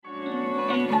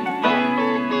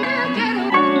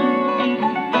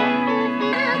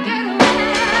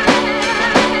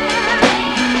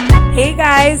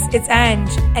guys, it's Ange,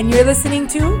 and you're listening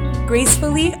to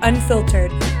Gracefully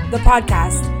Unfiltered, the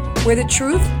podcast where the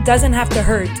truth doesn't have to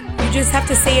hurt. You just have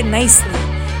to say it nicely.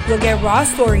 You'll get raw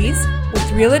stories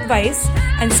with real advice,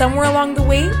 and somewhere along the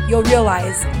way, you'll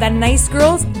realize that nice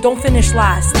girls don't finish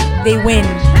last, they win.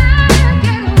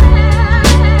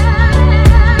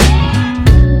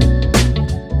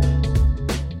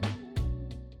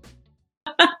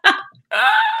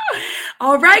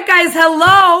 All right, guys,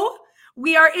 hello.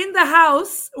 We are in the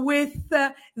house with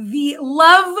the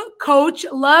love coach,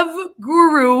 love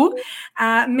guru,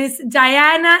 Miss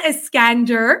Diana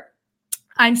Iskander.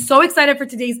 I'm so excited for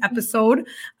today's episode.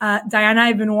 Diana,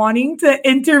 I've been wanting to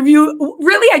interview.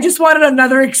 Really, I just wanted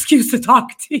another excuse to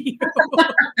talk to you.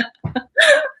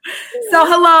 So,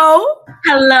 hello.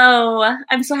 Hello.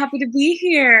 I'm so happy to be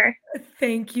here.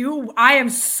 Thank you. I am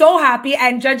so happy.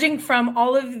 And judging from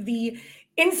all of the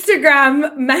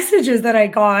Instagram messages that I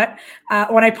got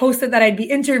when I posted that I'd be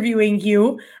interviewing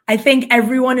you, I think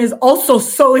everyone is also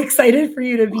so excited for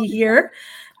you to be here.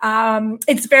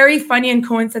 It's very funny and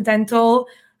coincidental,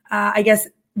 I guess,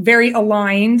 very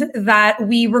aligned that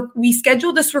we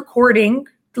scheduled this recording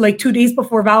like 2 days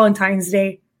before Valentine's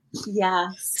Day.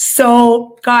 Yes.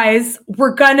 So, guys,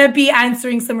 we're going to be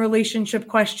answering some relationship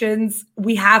questions.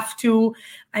 We have to.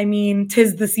 I mean,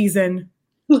 'tis the season.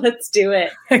 Let's do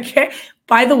it. Okay.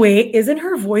 By the way, isn't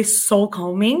her voice so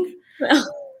calming?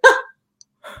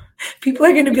 People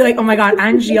are going to be like, oh my God,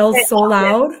 Ange yells so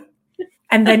loud.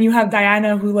 And then you have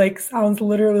Diana who like sounds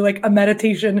literally like a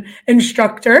meditation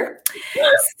instructor.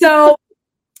 So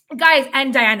guys,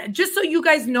 and Diana, just so you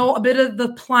guys know a bit of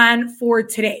the plan for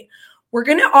today, we're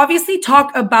going to obviously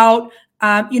talk about,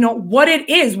 what it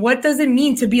is. What does it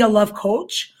mean to be a love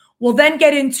coach? We'll then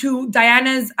get into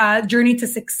Diana's journey to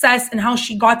success and how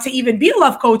she got to even be a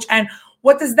love coach and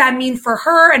what does that mean for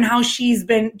her and how she's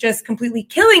been just completely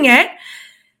killing it.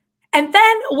 And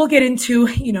then we'll get into,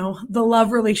 the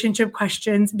love relationship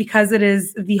questions because it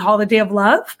is the holiday of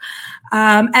love.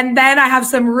 And then I have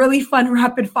some really fun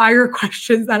rapid fire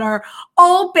questions that are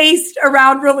all based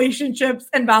around relationships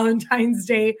and Valentine's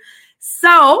Day.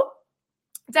 So,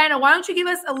 Diana, why don't you give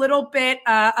us a little bit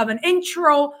of an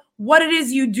intro, what it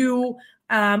is you do,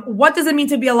 what does it mean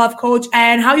to be a love coach,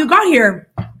 and how you got here?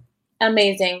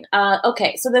 Amazing.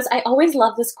 Okay, so I always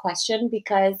love this question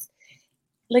because,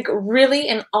 like, really,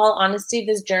 in all honesty,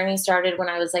 this journey started when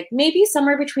I was like maybe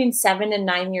somewhere between 7 and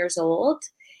 9 years old.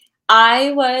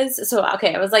 I was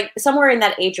like somewhere in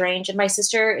that age range, and my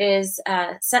sister is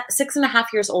 6.5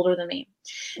 years older than me.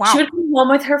 Wow. She would come home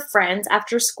with her friends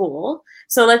after school.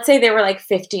 So let's say they were like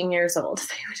 15 years old.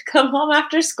 They would come home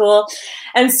after school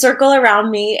and circle around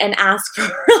me and ask for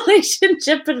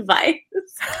relationship advice.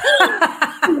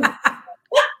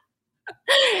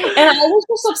 And I was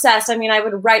just obsessed. I mean, I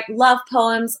would write love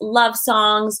poems, love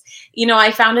songs.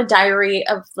 I found a diary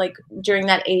of like during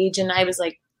that age, and I was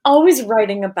like always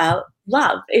writing about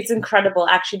love. It's incredible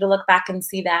actually to look back and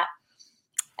see that.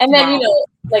 And then,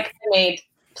 I made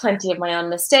plenty of my own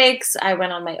mistakes. I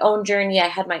went on my own journey. I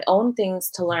had my own things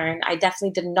to learn. I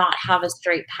definitely did not have a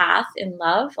straight path in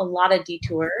love, a lot of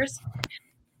detours.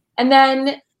 And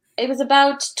then it was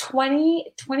about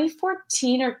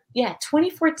 2014,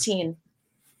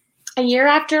 a year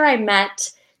after I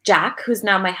met Jack, who's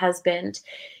now my husband.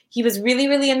 He was really,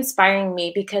 really inspiring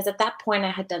me because at that point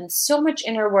I had done so much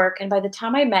inner work. And by the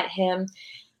time I met him,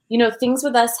 things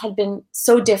with us had been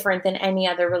so different than any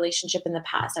other relationship in the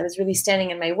past. I was really standing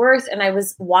in my worth, and I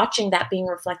was watching that being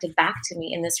reflected back to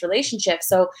me in this relationship.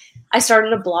 So I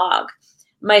started a blog.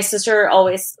 My sister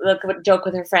always would joke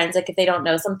with her friends, like if they don't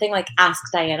know something, like ask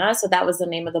Diana. So that was the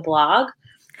name of the blog.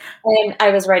 And I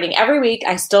was writing every week.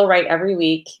 I still write every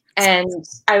week. And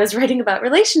I was writing about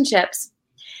relationships.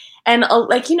 And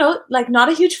not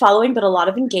a huge following, but a lot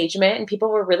of engagement, and people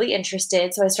were really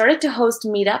interested. So I started to host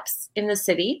meetups in the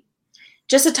city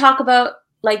just to talk about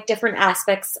like different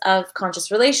aspects of conscious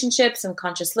relationships and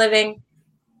conscious living.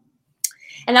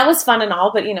 And that was fun and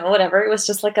all, but whatever. It was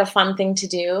just like a fun thing to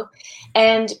do.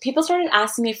 And people started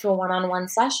asking me for one-on-one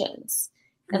sessions.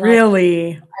 And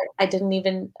really? I didn't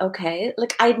even, okay.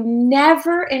 Like I'd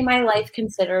never in my life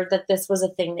considered that this was a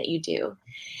thing that you do.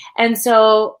 And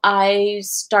so I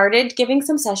started giving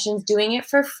some sessions, doing it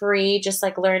for free, just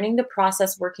like learning the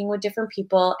process, working with different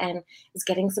people, and was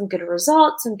getting some good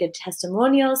results, some good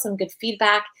testimonials, some good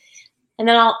feedback. And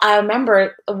then I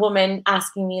remember a woman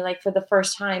asking me like for the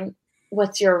first time,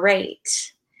 what's your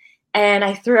rate? And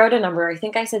I threw out a number. I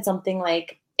think I said something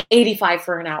like 85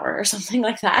 for an hour or something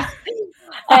like that.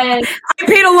 And I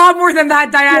paid a lot more than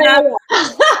that, Diana. Yeah.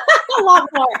 A lot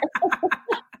more.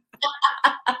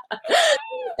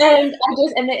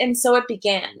 And so it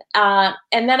began.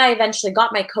 And then I eventually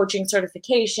got my coaching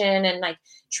certification and like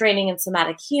training in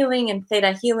somatic healing and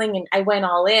theta healing, and I went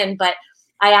all in. But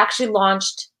I actually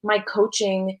launched my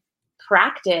coaching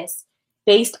practice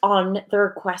based on the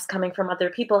requests coming from other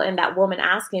people and that woman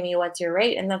asking me, what's your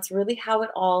rate? And that's really how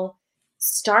it all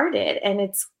started. And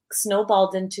it's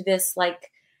snowballed into this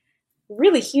like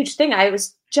really huge thing. I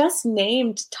was just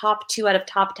named top 2 out of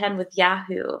top 10 with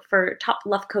Yahoo for top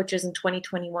love coaches in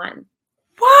 2021.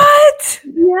 What?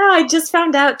 Yeah, I just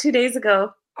found out 2 days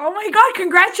ago. Oh my God,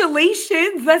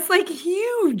 congratulations. That's like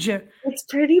huge. It's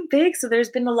pretty big. So there's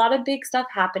been a lot of big stuff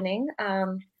happening.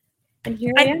 And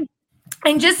here I am.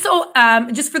 And just so,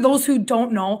 just for those who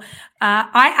don't know,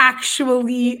 I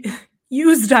actually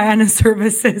used Diana's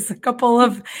services a couple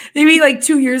of, maybe like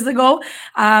 2 years ago.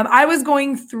 I was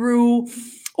going through,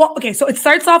 well, okay, so it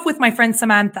starts off with my friend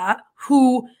Samantha,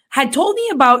 who had told me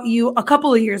about you a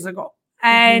couple of years ago.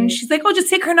 And she's like, oh,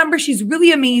 just take her number. She's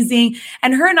really amazing.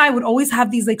 And her and I would always have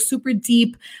these like super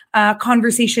deep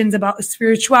conversations about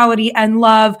spirituality and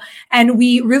love. And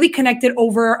we really connected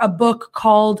over a book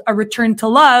called A Return to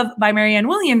Love by Marianne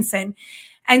Williamson.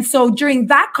 And so during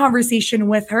that conversation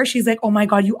with her, she's like, oh my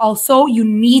God, you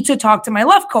need to talk to my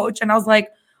love coach. And I was like,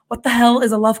 what the hell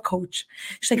is a love coach?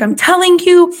 She's like, I'm telling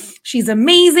you, she's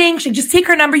amazing. She's like, just take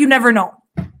her number. You never know.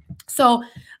 So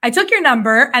I took your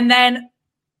number, and then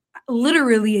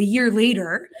literally a year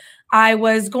later, I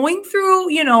was going through,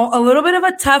 a little bit of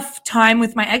a tough time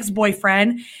with my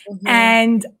ex-boyfriend,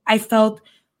 and I felt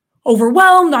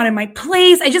overwhelmed, not in my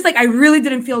place. I really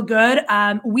didn't feel good.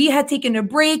 We had taken a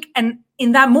break, and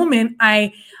in that moment,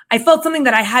 I felt something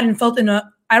that I hadn't felt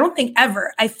I don't think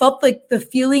ever. I felt like the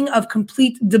feeling of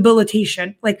complete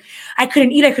debilitation. Like I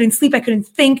couldn't eat, I couldn't sleep, I couldn't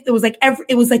think. It was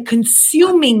like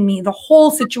consuming me, the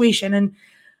whole situation. And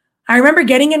I remember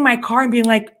getting in my car and being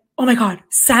like, oh my God,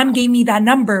 Sam gave me that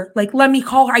number. Like, let me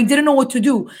call her. I didn't know what to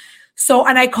do. So,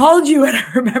 and I called you, and I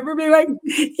remember being like,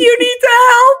 you need to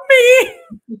help me.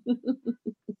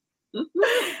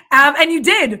 And you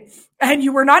did. And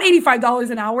you were not $85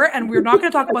 an hour. And we're not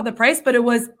going to talk about the price, but it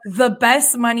was the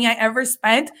best money I ever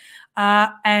spent.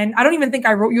 And I don't even think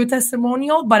I wrote you a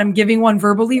testimonial, but I'm giving one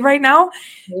verbally right now.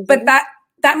 But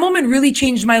that moment really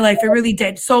changed my life. It really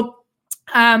did. So,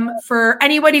 for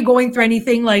anybody going through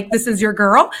anything, like, this is your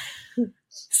girl.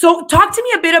 So talk to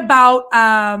me a bit about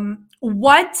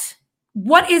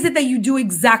what is it that you do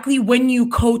exactly when you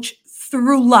coach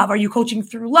through love? Are you coaching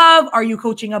through love? Are you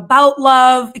coaching about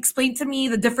love? Explain to me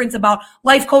the difference about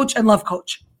life coach and love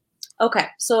coach. Okay,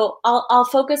 so I'll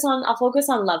focus on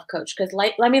love coach, because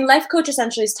life coach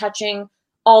essentially is touching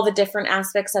all the different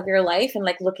aspects of your life and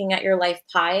like looking at your life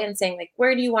pie and saying like,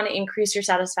 where do you want to increase your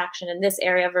satisfaction in this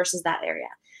area versus that area?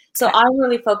 So okay. I'm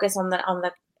really focused on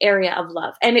the area of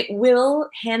love, and it will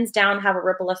hands down have a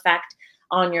ripple effect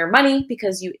on your money,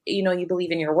 because you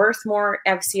believe in your worth more.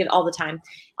 I see it all the time.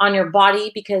 On your body,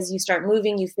 because you start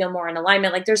moving, you feel more in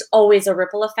alignment. Like there's always a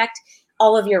ripple effect.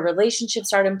 All of your relationships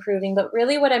start improving. But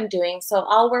really what I'm doing, so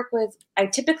I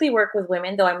typically work with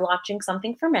women, though I'm launching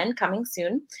something for men coming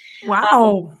soon.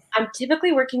 Wow. I'm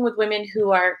typically working with women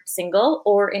who are single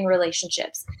or in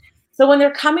relationships. So when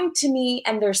they're coming to me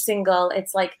and they're single,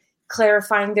 it's like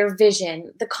clarifying their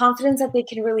vision, the confidence that they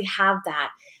can really have that,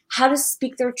 how to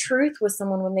speak their truth with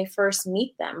someone when they first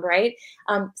meet them, right?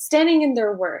 Standing in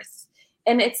their worth.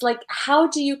 And it's like, how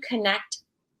do you connect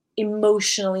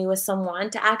emotionally with someone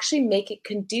to actually make it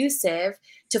conducive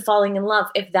to falling in love,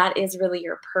 if that is really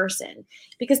your person?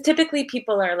 Because typically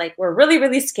people are like, we're really,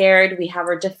 really scared. We have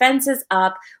our defenses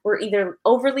up. We're either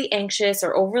overly anxious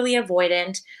or overly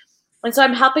avoidant. And so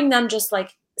I'm helping them just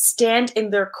like stand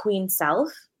in their queen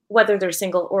self, whether they're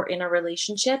single or in a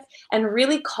relationship, and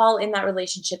really call in that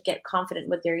relationship, get confident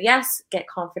with their yes, get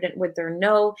confident with their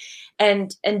no,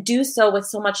 and do so with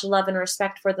so much love and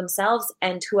respect for themselves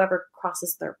and whoever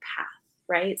crosses their path,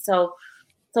 right? So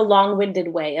it's a long-winded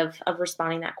way of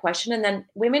responding to that question. And then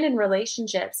women in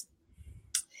relationships,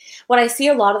 what I see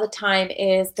a lot of the time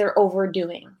is they're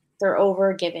overdoing. They're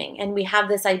overgiving. And we have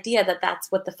this idea that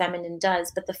that's what the feminine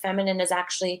does, but the feminine is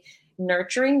actually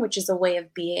nurturing, which is a way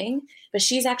of being, but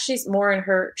she's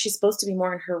supposed to be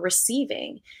more in her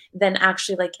receiving than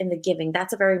actually like in the giving.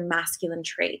 That's a very masculine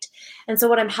trait. And so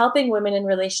what I'm helping women in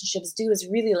relationships do is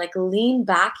really like lean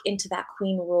back into that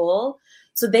queen role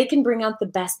so they can bring out the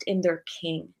best in their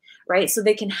king, right? So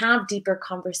they can have deeper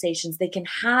conversations. They can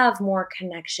have more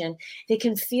connection. They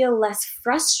can feel less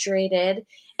frustrated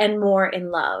and more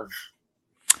in love.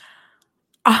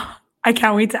 I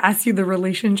can't wait to ask you the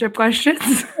relationship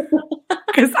questions.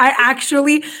 Because I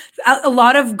actually, a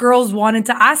lot of girls wanted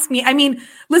to ask me. I mean,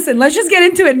 listen, let's just get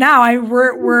into it now.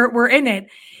 We're in it.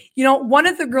 You know, one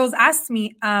of the girls asked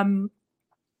me,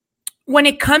 when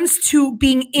it comes to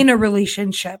being in a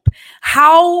relationship,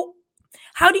 how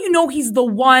do you know he's the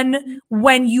one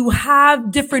when you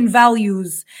have different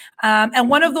values? And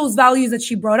one of those values that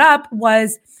she brought up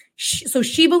was,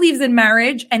 she believes in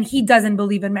marriage and he doesn't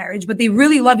believe in marriage, but they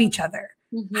really love each other.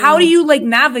 Mm-hmm. How do you like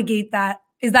navigate that?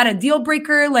 Is that a deal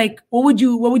breaker? Like, what would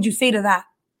you say to that?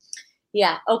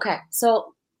 Yeah. Okay.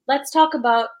 So let's talk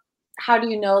about how do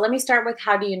you know? Let me start with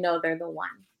how do you know they're the one?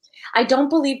 I don't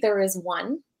believe there is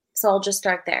one. So I'll just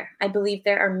start there. I believe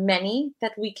there are many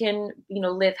that we can,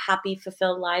 live happy,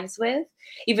 fulfilled lives with,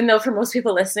 even though for most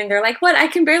people listening, they're like, what? I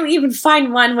can barely even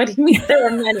find one. What do you mean there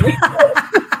are many?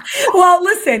 Well,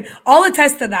 listen, I'll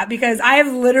attest to that because I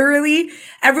have literally,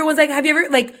 everyone's like, have you ever,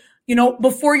 like,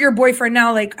 before your boyfriend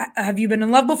now, like, have you been in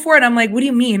love before? And I'm like, what do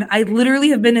you mean? I literally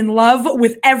have been in love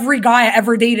with every guy I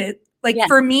ever dated. Like,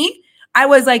 For me, I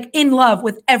was like in love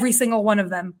with every single one of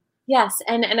them. Yes.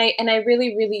 And I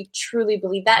really, really, truly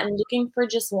believe that. And looking for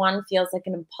just one feels like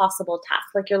an impossible task.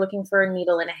 Like you're looking for a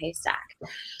needle in a haystack.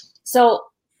 So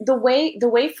the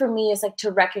way for me is like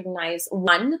to recognize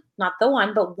one, not the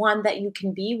one, but one that you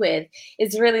can be with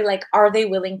is really like, are they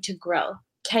willing to grow?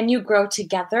 Can you grow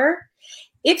together?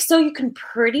 If so, you can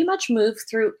pretty much move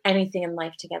through anything in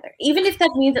life together. Even if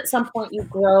that means at some point you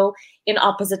grow in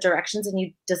opposite directions and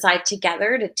you decide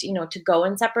together to go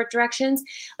in separate directions,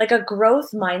 like a growth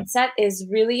mindset is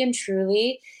really and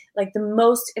truly like the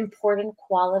most important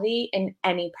quality in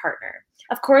any partner.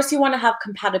 Of course, you want to have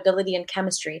compatibility and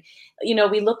chemistry.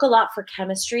 We look a lot for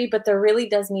chemistry, but there really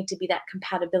does need to be that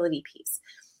compatibility piece.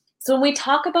 So when we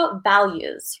talk about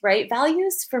values, right?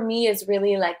 Values for me is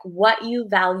really like what you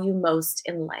value most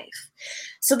in life.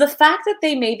 So the fact that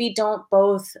they maybe don't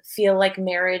both feel like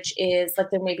marriage is like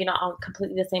they're maybe not on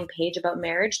completely the same page about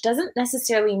marriage doesn't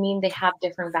necessarily mean they have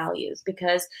different values,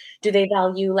 because do they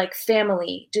value like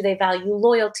family? Do they value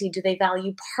loyalty? Do they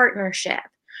value partnership?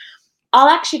 I'll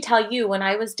actually tell you, when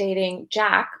I was dating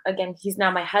Jack, again, he's now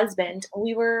my husband,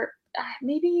 we were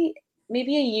maybe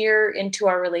a year into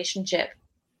our relationship.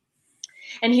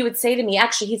 And he would say to me,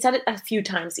 actually, he said it a few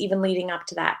times, even leading up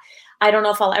to that, I don't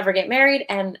know if I'll ever get married.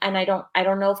 And I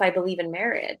don't know if I believe in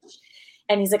marriage.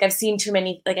 And he's like, I've seen too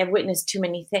many, like I've witnessed too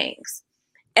many things.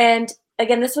 And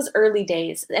again, this was early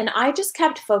days. And I just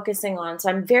kept focusing on, so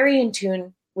I'm very in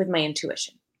tune with my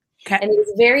intuition. Okay. And it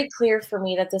was very clear for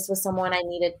me that this was someone I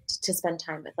needed to spend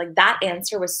time with. Like that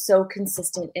answer was so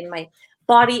consistent in my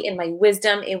body, in my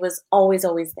wisdom. It was always,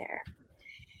 always there.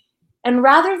 And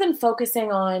rather than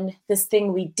focusing on this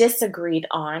thing we disagreed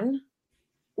on,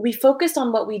 we focused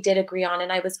on what we did agree on.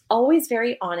 And I was always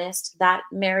very honest that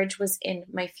marriage was in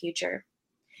my future.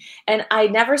 And I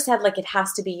never said like, it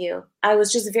has to be you. I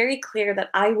was just very clear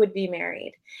that I would be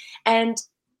married. And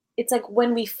it's like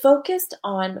when we focused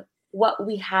on what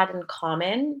we had in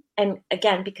common, and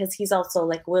again, because he's also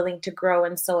like willing to grow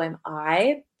and so am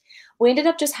I, we ended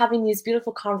up just having these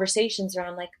beautiful conversations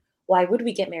around like, why would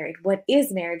we get married? What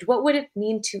is marriage? What would it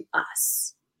mean to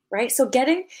us? Right? So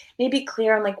getting maybe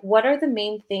clear on like, what are the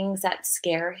main things that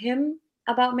scare him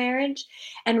about marriage?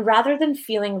 And rather than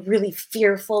feeling really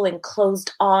fearful and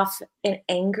closed off and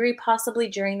angry possibly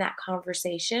during that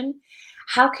conversation,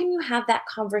 how can you have that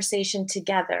conversation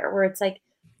together where it's like,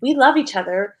 we love each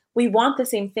other. We want the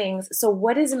same things. So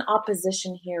what is an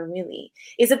opposition here really?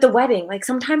 Is it the wedding? Like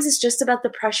sometimes it's just about the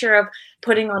pressure of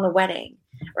putting on a wedding,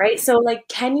 right? So like,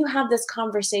 can you have this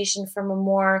conversation from a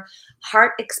more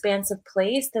heart expansive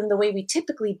place than the way we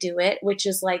typically do it, which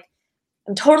is like,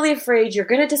 I'm totally afraid you're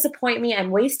going to disappoint me.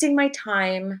 I'm wasting my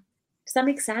time. Does that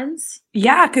make sense?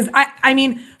 Yeah, because I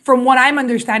mean, from what I'm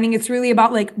understanding, it's really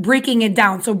about like breaking it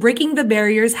down. So breaking the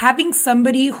barriers, having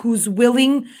somebody who's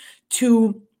willing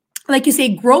to, like you say,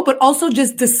 grow, but also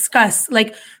just discuss.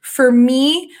 Like for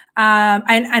me,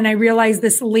 and I realized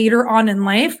this later on in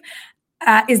life,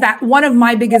 is that one of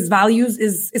my biggest values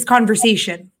is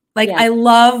conversation. Like I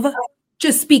love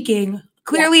just speaking.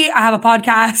 Clearly, I have a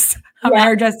podcast. I'm a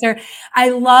hairdresser. I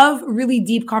love really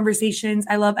deep conversations.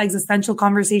 I love existential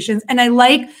conversations, and I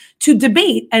like to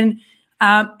debate and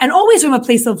always from a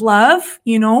place of love,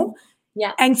 you know?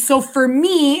 Yeah. And so for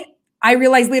me, I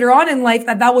realized later on in life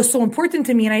that was so important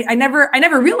to me. And I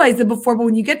never realized it before, but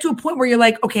when you get to a point where you're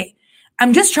like, okay,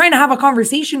 I'm just trying to have a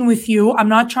conversation with you. I'm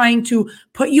not trying to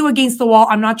put you against the wall.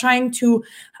 I'm not trying to,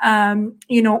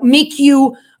 make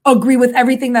you agree with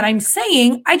everything that I'm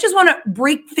saying. I just want to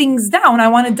break things down. I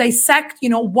want to dissect,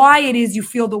 why it is you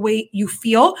feel the way you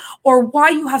feel, or why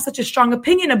you have such a strong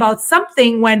opinion about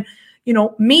something when,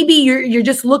 maybe you're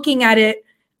just looking at it,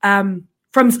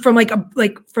 from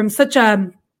from such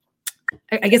a,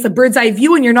 I guess, a bird's eye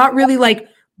view, and you're not really like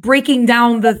breaking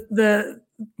down the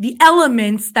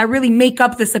elements that really make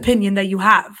up this opinion that you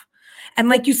have. And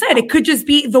like you said, it could just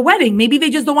be the wedding. Maybe they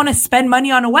just don't want to spend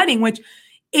money on a wedding, which,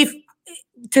 if,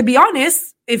 to be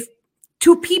honest, if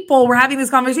two people were having this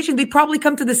conversation, they'd probably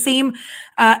come to the same,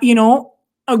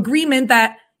 agreement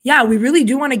that, yeah, we really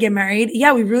do want to get married.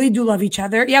 Yeah, we really do love each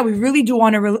other. Yeah, we really do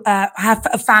want to have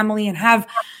a family and have,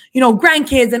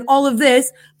 grandkids and all of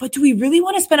this. But do we really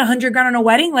want to spend $100,000 on a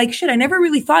wedding? Like, shit, I never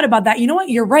really thought about that. You know what?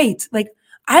 You're right. Like,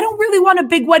 I don't really want a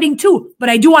big wedding too, but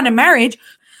I do want a marriage,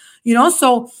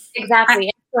 so. Exactly.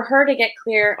 And for her to get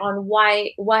clear on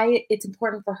why it's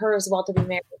important for her as well to be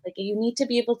married. Like, you need to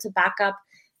be able to back up,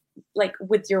 like,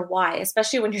 with your why,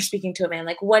 especially when you're speaking to a man.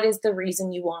 Like, what is the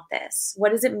reason you want this?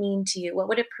 What does it mean to you? What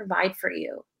would it provide for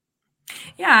you?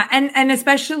 Yeah. And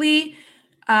especially,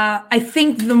 I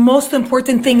think the most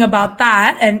important thing about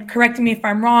that, and correct me if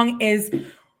I'm wrong, is,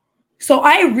 so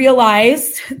I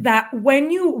realized that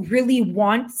when you really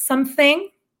want something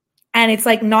and it's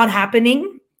like not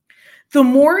happening, the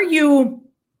more you're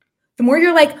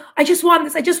like, I just want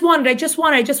this, I just want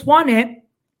it.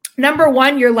 Number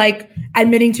one, you're like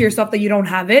admitting to yourself that you don't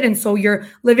have it. And so you're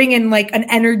living in like an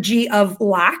energy of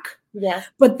lack. Yes.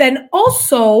 But then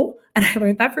also, and I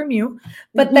learned that from you,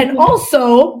 but then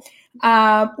also,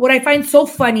 what I find so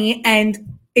funny,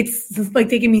 and it's like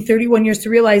taking me 31 years to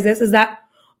realize this, is that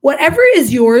whatever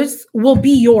is yours will be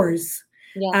yours.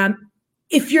 Yeah.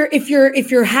 If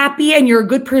you're happy and you're a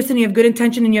good person, you have good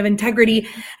intention and you have integrity,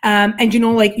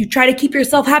 and like you try to keep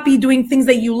yourself happy doing things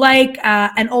that you like,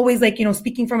 and always like,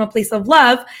 speaking from a place of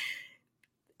love,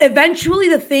 eventually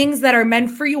the things that are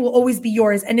meant for you will always be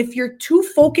yours. And if you're too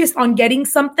focused on getting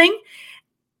something,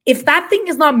 if that thing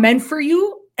is not meant for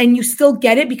you and you still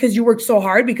get it because you work so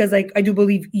hard, because like, I do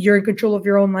believe you're in control of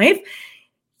your own life,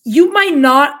 you might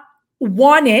not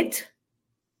want it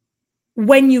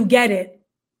when you get it.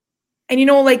 And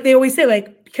like they always say,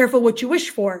 like, be careful what you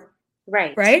wish for.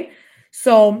 Right. Right.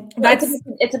 So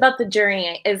it's about the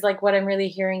journey, is like what I'm really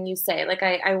hearing you say. Like,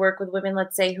 I work with women,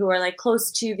 let's say, who are like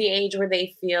close to the age where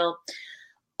they feel,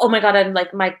 oh my God, I'm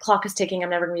like, my clock is ticking, I'm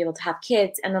never gonna be able to have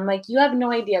kids. And I'm like, you have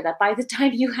no idea that by the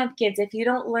time you have kids, if you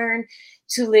don't learn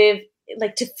to live,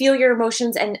 like to feel your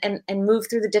emotions and move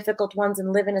through the difficult ones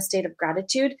and live in a state of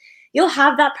gratitude, you'll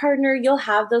have that partner, you'll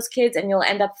have those kids, and you'll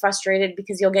end up frustrated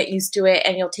because you'll get used to it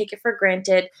and you'll take it for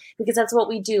granted, because that's what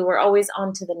we do. We're always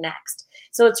on to the next.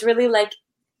 So it's really like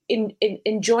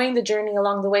enjoying the journey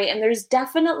along the way. And there's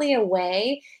definitely a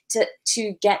way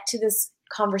to get to this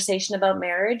conversation about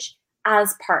marriage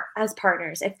as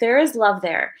partners. If there is love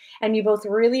there and you both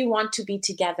really want to be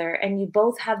together and you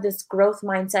both have this growth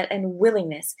mindset and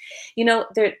willingness,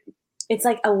 it's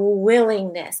like a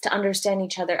willingness to understand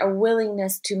each other, a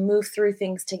willingness to move through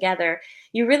things together.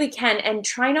 You really can. And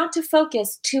try not to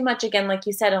focus too much, again, like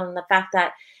you said, on the fact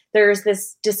that there's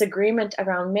this disagreement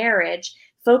around marriage.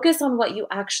 Focus on what you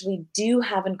actually do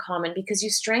have in common, because you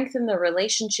strengthen the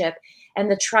relationship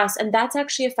and the trust. And that's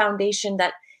actually a foundation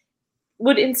that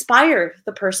would inspire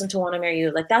the person to want to marry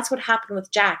you. Like, that's what happened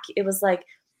with Jack. It was like,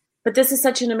 but this is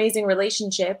such an amazing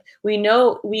relationship. We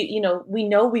know we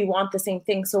want the same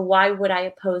thing. So why would I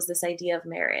oppose this idea of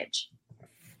marriage?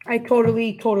 I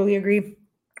totally agree.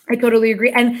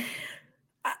 And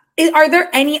are there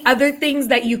any other things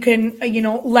that you can,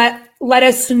 let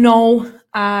us know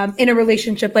in a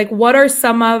relationship? Like, what are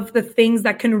some of the things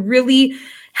that can really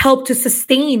help to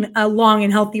sustain a long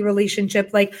and healthy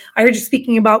relationship? Like, I heard you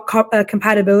speaking about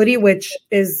compatibility, which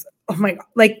is, oh my God,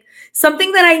 like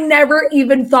something that I never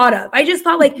even thought of. I just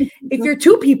thought, like, if you're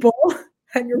two people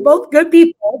and you're both good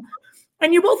people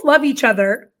and you both love each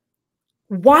other,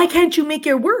 why can't you make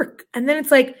it work? And then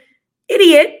it's like,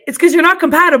 idiot, it's because you're not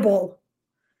compatible.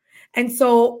 And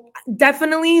so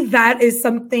definitely that is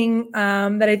something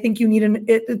that I think you need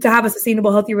to have a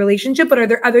sustainable, healthy relationship. But are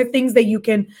there other things that you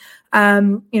can,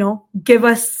 give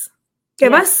us?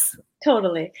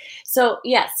 Totally. So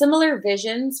yeah, similar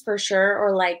visions for sure,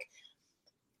 or like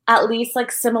at least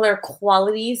like similar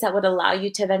qualities that would allow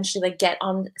you to eventually like get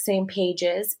on the same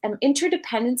pages.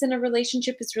 Interdependence in a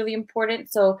relationship is really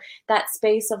important. So that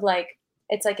space of like,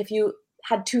 it's like if you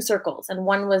had two circles and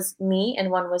one was me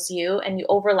and one was you, and you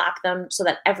overlap them so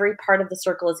that every part of the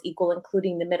circle is equal,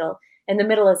 including the middle. And the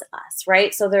middle is us,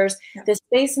 right? So there's this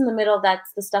space in the middle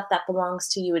that's the stuff that belongs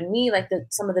to you and me, like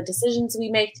some of the decisions we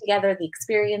make together, the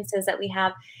experiences that we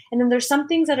have. And then there's some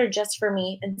things that are just for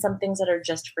me and some things that are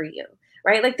just for you,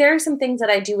 right? Like there are some things that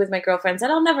I do with my girlfriends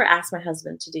that I'll never ask my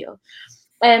husband to do.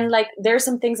 And like there's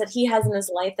some things that he has in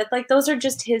his life that like those are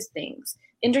just his things.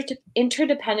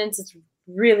 Interdependence is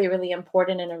really, really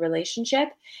important in a relationship.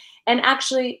 And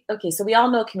actually, okay, so we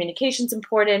all know communication's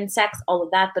important, sex, all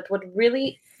of that. But what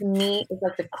really, to me, is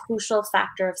like the crucial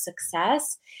factor of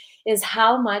success is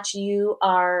how much you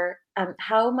are,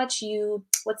 what's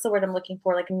the word I'm looking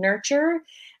for? Like nurture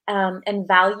and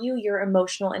value your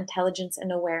emotional intelligence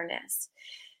and awareness.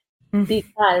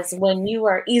 Because when you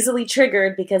are easily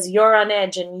triggered because you're on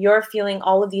edge and you're feeling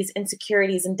all of these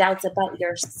insecurities and doubts about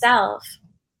yourself,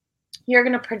 you're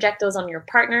going to project those on your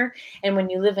partner. And when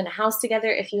you live in a house together,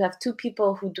 if you have two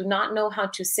people who do not know how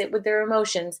to sit with their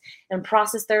emotions and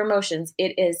process their emotions,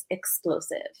 it is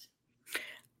explosive.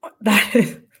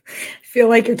 I feel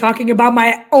like you're talking about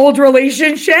my old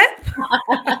relationship.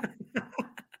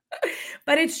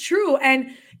 But it's true. And,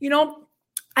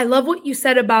 I love what you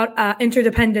said about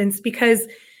interdependence because,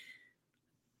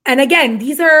 and again,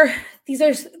 these are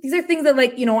things that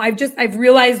like, I've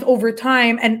realized over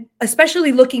time, and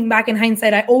especially looking back in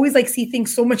hindsight, I always like see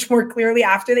things so much more clearly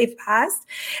after they've passed.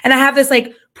 And I have this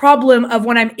like problem of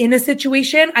when I'm in a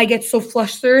situation, I get so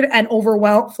flustered and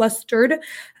overwhelmed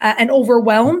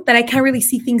that I can't really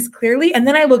see things clearly. And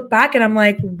then I look back and I'm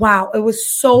like, wow, it was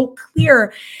so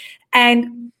clear.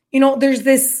 And, there's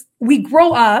this, we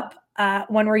grow up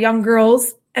when we're young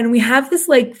girls and we have this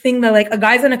like thing that like a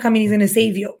guy's going to come and he's going to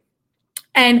save you.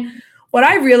 And what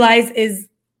I realize is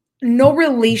no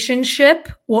relationship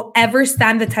will ever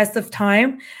stand the test of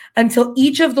time until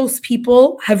each of those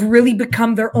people have really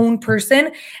become their own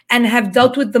person and have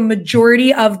dealt with the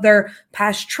majority of their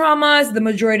past traumas, the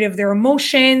majority of their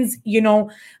emotions,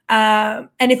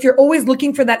 and if you're always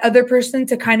looking for that other person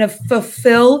to kind of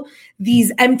fulfill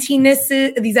this emptiness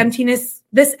in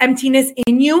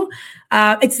you,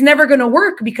 it's never going to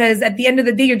work because at the end of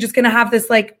the day, you're just going to have this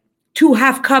like 2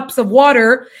 half cups of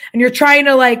water and you're trying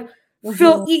to like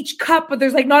fill each cup, but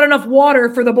there's like not enough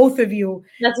water for the both of you.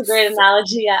 That's a great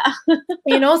analogy. Yeah.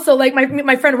 So like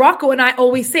my friend Rocco and I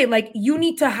always say like, you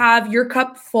need to have your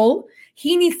cup full.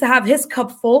 He needs to have his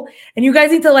cup full and you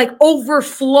guys need to like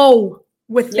overflow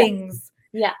with things.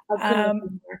 Yeah.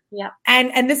 Yeah.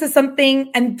 And this is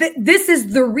something, and this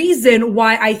is the reason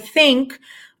why I think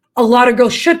a lot of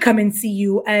girls should come and see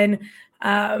you. And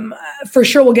for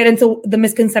sure, we'll get into the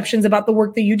misconceptions about the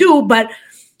work that you do. But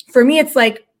for me, it's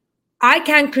like, I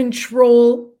can't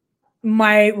control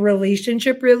my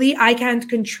relationship, really. I can't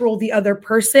control the other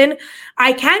person.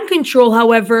 I can control,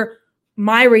 however,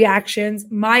 my reactions,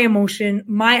 my emotion,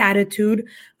 my attitude.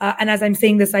 And as I'm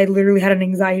saying this, I literally had an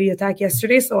anxiety attack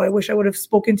yesterday. So I wish I would have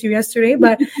spoken to you yesterday.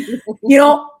 But,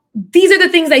 these are the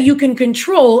things that you can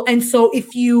control. And so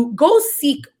if you go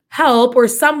seek help or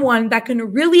someone that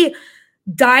can really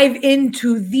dive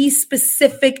into these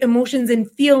specific emotions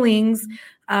and feelings,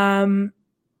 then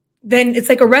it's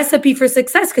like a recipe for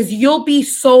success because you'll be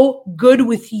so good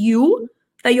with you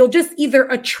that you'll just either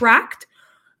attract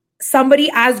somebody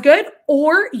as good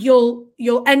or you'll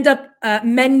end up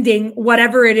mending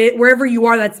whatever it is, wherever you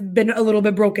are that's been a little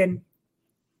bit broken.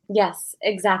 Yes,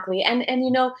 exactly. And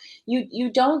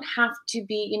you don't have to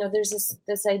be, there's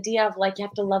this idea of like you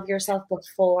have to love yourself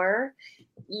before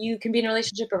you can be in a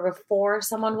relationship or before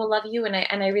someone will love you. And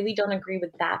I really don't agree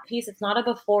with that piece. It's not a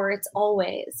before, it's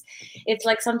always. It's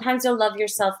like sometimes you'll love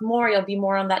yourself more, you'll be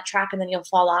more on that track and then you'll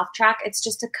fall off track. It's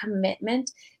just a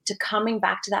commitment to coming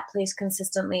back to that place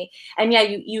consistently. And yeah,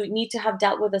 you need to have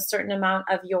dealt with a certain amount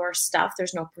of your stuff.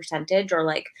 There's no percentage or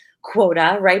like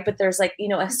quota, right? But there's like,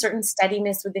 a certain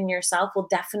steadiness within yourself will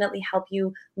definitely help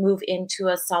you move into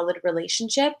a solid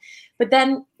relationship. But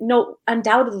then,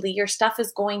 undoubtedly, your stuff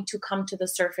is going to come to the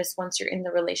surface once you're in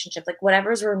the relationship. Like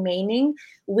whatever's remaining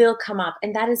will come up,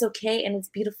 and that is okay. And it's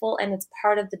beautiful and it's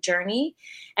part of the journey.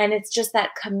 And it's just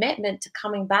that commitment to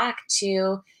coming back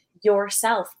to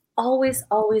yourself. Always,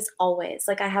 always, always.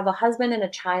 Like I have a husband and a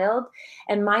child,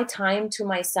 and my time to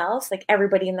myself, like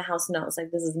everybody in the house knows, like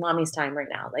this is mommy's time right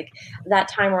now. Like that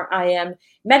time where I am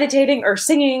meditating or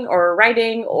singing or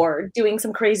writing or doing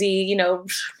some crazy,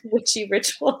 witchy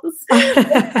rituals.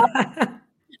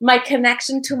 My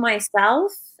connection to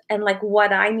myself and like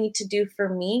what I need to do for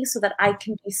me so that I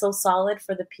can be so solid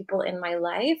for the people in my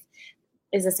life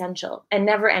is essential and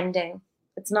never ending.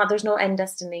 There's no end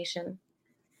destination.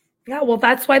 Yeah, well,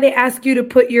 that's why they ask you to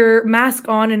put your mask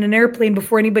on in an airplane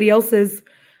before anybody else's.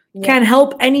 Yeah. Can't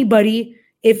help anybody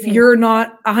if you're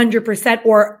not 100%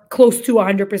 or close to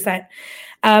 100%.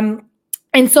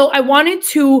 And so I wanted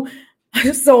to,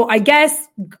 I guess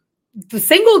the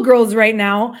single girls right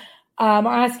now are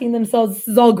asking themselves, this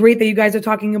is all great that you guys are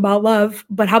talking about love,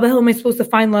 but how the hell am I supposed to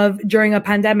find love during a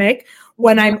pandemic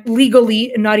when I'm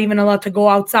legally not even allowed to go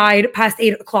outside past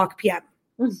 8 o'clock p.m.?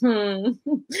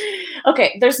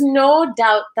 Okay, there's no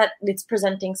doubt that it's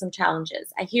presenting some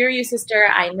challenges. I hear you, sister.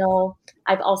 I know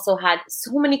I've also had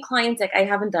so many clients, like I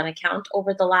haven't done a count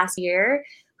over the last year,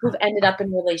 who've ended up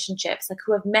in relationships, like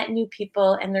who have met new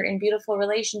people and they're in beautiful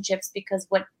relationships because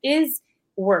what is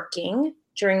working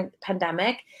during the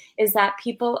pandemic is that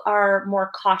people are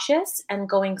more cautious and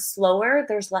going slower.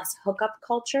 There's less hookup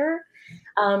culture.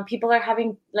 People are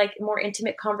having like more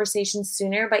intimate conversations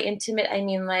sooner. By intimate, I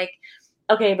mean like,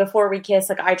 okay, before we kiss,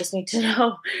 like I just need to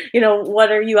know,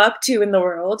 what are you up to in the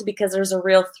world? Because there's a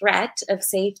real threat of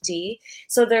safety.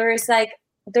 So there's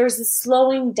a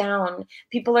slowing down.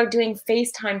 People are doing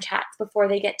FaceTime chats before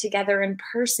they get together in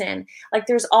person. Like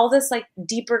there's all this like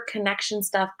deeper connection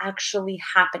stuff actually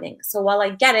happening. So while I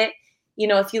get it,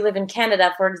 if you live in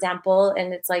Canada, for example,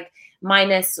 and it's like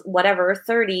minus whatever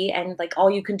 30 and like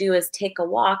all you can do is take a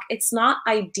walk, it's not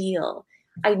ideal.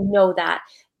 I know that.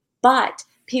 But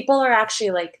people are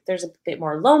actually like, there's a bit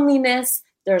more loneliness.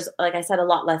 There's, like I said, a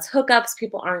lot less hookups.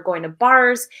 People aren't going to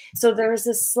bars. So there's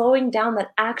this slowing down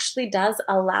that actually does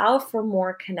allow for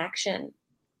more connection.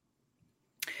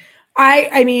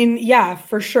 I mean, yeah,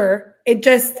 for sure. It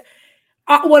just,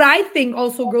 what I think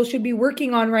also girls should be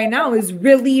working on right now is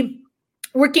really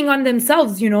working on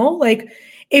themselves, like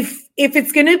if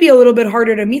it's going to be a little bit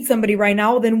harder to meet somebody right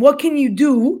now, then what can you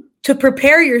do to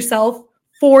prepare yourself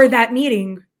for that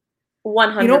meeting?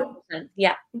 100%.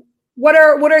 Yeah. What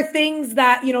are things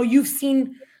that, you've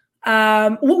seen?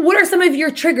 What are some of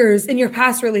your triggers in your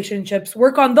past relationships?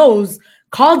 Work on those.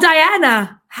 Call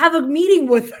Diana, have a meeting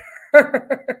with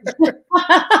her.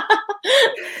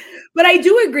 But I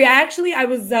do agree. I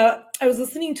was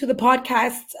listening to the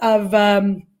podcast of,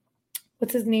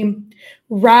 what's his name?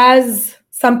 Raz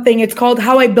something. It's called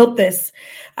How I Built This.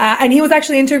 And he was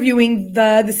actually interviewing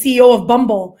the CEO of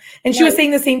Bumble. And she was saying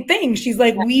the same thing. She's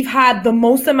like, we've had the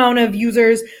most amount of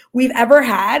users we've ever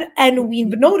had. And we've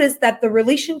noticed that the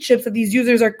relationships that these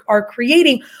users are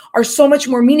creating are so much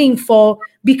more meaningful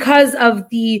because of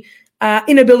the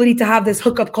inability to have this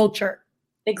hookup culture.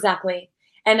 Exactly.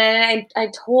 And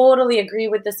I totally agree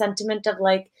with the sentiment of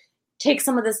like, take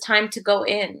some of this time to go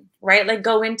in, right? Like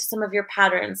go into some of your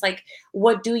patterns. Like,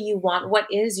 what do you want? What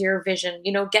is your vision?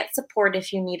 Get support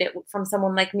if you need it from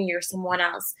someone like me or someone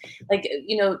else. Like,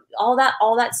 all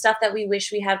that stuff that we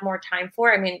wish we had more time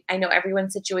for. I mean, I know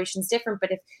everyone's situation is different,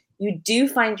 but if you do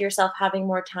find yourself having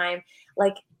more time,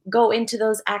 like go into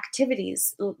those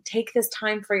activities, take this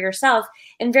time for yourself.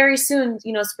 And very soon,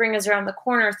 spring is around the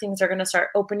corner. Things are going to start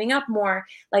opening up more.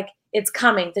 Like it's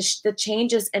coming. The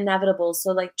change is inevitable.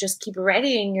 So like, just keep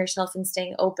readying yourself and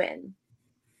staying open.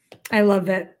 I love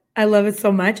it. I love it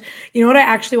so much. You know what I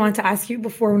actually want to ask you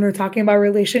before when we're talking about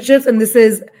relationships? And this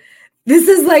is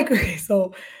like, okay,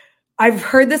 so I've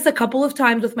heard this a couple of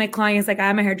times with my clients. Like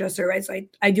I'm a hairdresser, right? So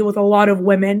I deal with a lot of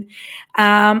women.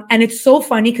 And it's so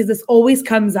funny because this always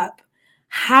comes up.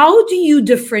 How do you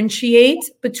differentiate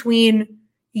between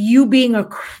you being a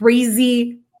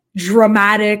crazy,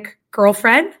 dramatic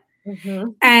girlfriend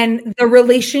and the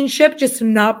relationship just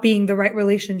not being the right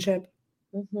relationship?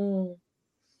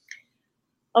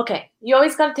 Okay, you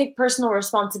always got to take personal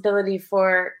responsibility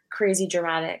for crazy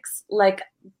dramatics. Like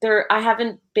I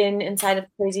haven't been inside of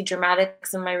crazy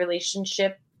dramatics in my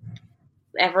relationship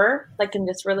ever, like in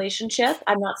this relationship.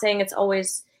 I'm not saying it's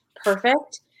always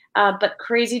perfect, but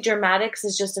crazy dramatics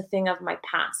is just a thing of my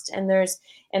past. And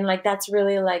that's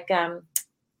really like a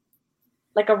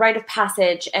rite of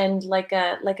passage and like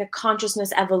a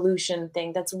consciousness evolution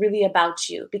thing that's really about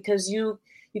you, because you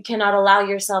cannot allow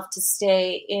yourself to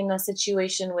stay in a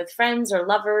situation with friends or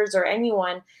lovers or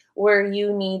anyone where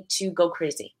you need to go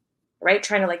crazy, right?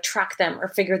 Trying to like track them or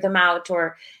figure them out,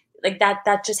 or like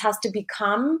that just has to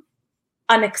become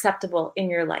unacceptable in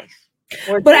your life.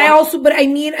 But I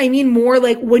mean more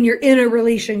like when you're in a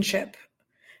relationship.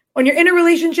 When you're in a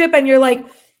relationship and you're like,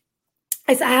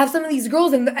 I have some of these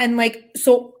girls and like,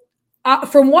 so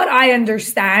from what I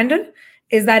understand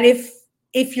is that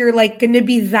if you're like going to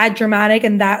be that dramatic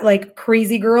and that like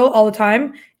crazy girl all the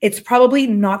time, it's probably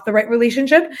not the right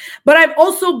relationship. But I've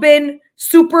also been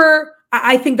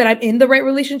I think that I'm in the right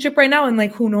relationship right now, and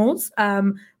like, who knows?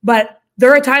 But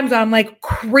there are times I'm like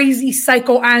crazy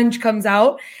psycho Ange comes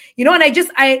out, and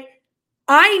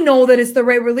I know that it's the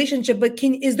right relationship, but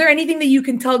is there anything that you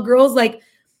can tell girls? Like,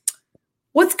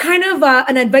 what's kind of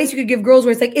an advice you could give girls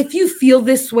where it's like, if you feel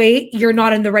this way, you're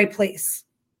not in the right place?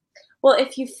 Well,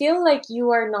 if you feel like you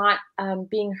are not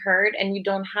being heard and you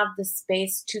don't have the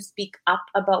space to speak up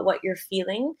about what you're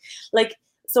feeling, like,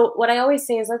 so what I always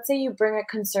say is, let's say you bring a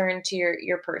concern to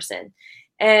your person,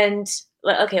 and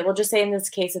okay, we'll just say in this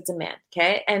case it's a man,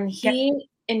 okay, and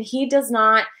he does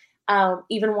not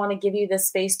even want to give you the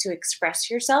space to express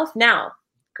yourself. Now,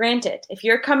 granted, if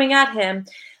you're coming at him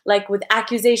like with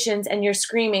accusations and you're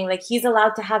screaming, like he's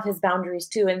allowed to have his boundaries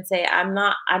too and say, I'm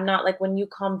not like, when you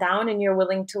calm down and you're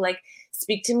willing to like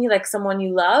speak to me like someone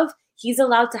you love, he's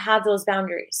allowed to have those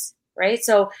boundaries. Right.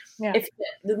 So if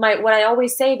what I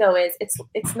always say though is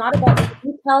it's not about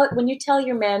when you tell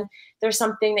your man there's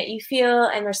something that you feel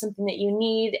and there's something that you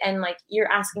need and like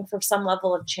you're asking for some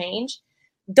level of change,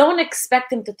 don't expect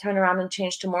them to turn around and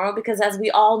change tomorrow, because as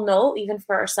we all know, even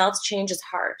for ourselves, change is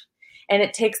hard. And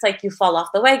it takes like you fall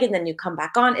off the wagon, then you come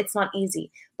back on. It's not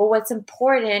easy. But what's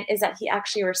important is that he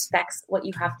actually respects what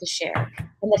you have to share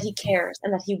and that he cares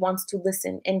and that he wants to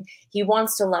listen and he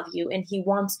wants to love you and he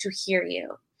wants to hear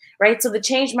you. Right? So the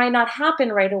change might not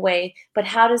happen right away, but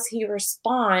how does he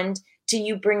respond to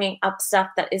you bringing up stuff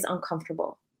that is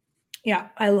uncomfortable? Yeah,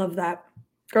 I love that.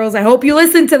 Girls, I hope you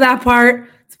listen to that part.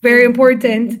 It's very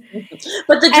important.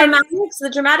 But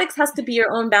the dramatics has to be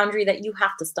your own boundary that you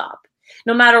have to stop.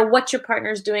 No matter what your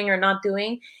partner's doing or not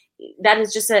doing, that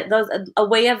is just a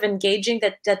way of engaging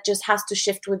that just has to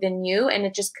shift within you. And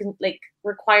it just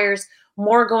requires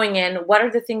more going in. What are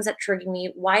the things that trigger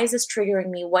me? Why is this triggering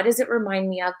me? What does it remind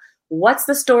me of? What's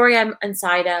the story I'm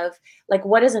inside of? Like,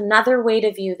 what is another way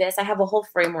to view this? I have a whole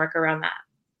framework around that.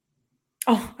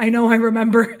 Oh, I know. I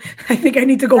remember. I think I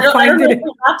need to go find it.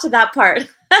 Up to that part.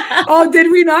 Oh, did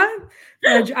we not?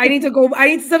 Sometimes I need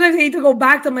to go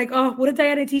back to, I'm like, oh, what did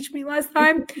Diana teach me last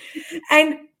time?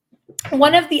 And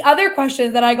one of the other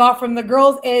questions that I got from the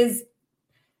girls is,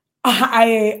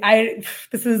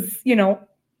 this is,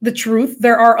 the truth.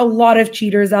 There are a lot of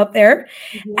cheaters out there.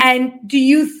 Mm-hmm. And do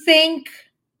you think,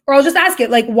 or I'll just ask it,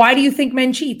 like, why do you think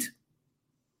men cheat?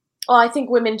 Oh, I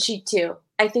think women cheat too.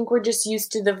 I think we're just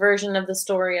used to the version of the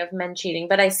story of men cheating,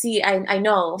 but I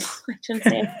know, I shouldn't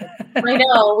say I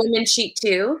know women cheat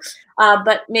too,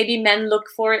 but maybe men look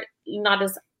for it not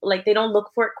as, like, they don't look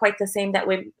for it quite the same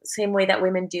way that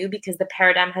women do, because the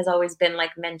paradigm has always been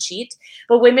like men cheat,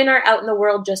 but women are out in the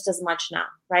world just as much now,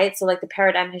 right? So like the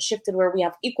paradigm has shifted where we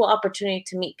have equal opportunity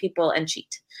to meet people and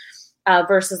cheat,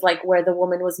 versus like where the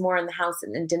woman was more in the house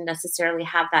and didn't necessarily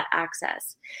have that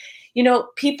access.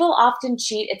 People often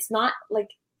cheat. It's not like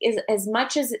as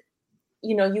much as,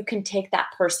 you can take that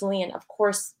personally. And of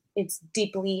course, it's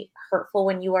deeply hurtful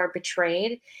when you are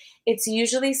betrayed. It's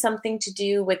usually something to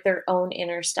do with their own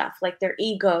inner stuff, like their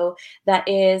ego that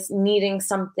is needing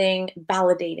something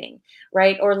validating,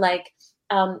 right? Or like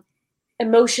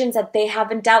emotions that they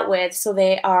haven't dealt with. So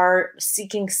they are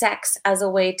seeking sex as a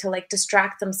way to like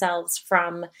distract themselves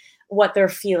from what they're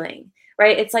feeling.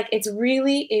 Right? It's like, it's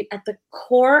really at the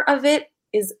core of it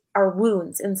is our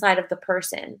wounds inside of the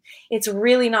person. It's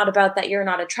really not about that you're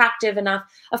not attractive enough.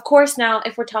 Of course, now,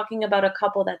 if we're talking about a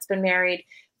couple that's been married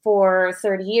for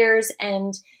 30 years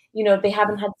and, they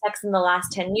haven't had sex in the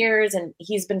last 10 years and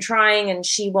he's been trying and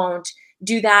she won't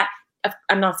do that,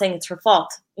 I'm not saying it's her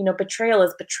fault. Betrayal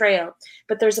is betrayal.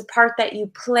 But there's a part that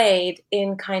you played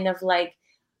in kind of like,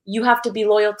 you have to be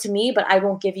loyal to me, but I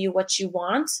won't give you what you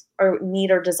want or need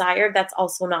or desire. That's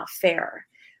also not fair,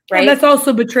 right? And that's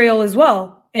also betrayal as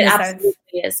well. It absolutely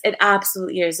is. It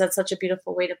absolutely is. That's such a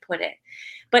beautiful way to put it.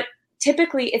 But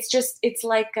typically it's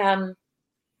like,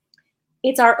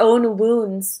 it's our own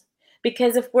wounds,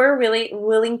 because if we're really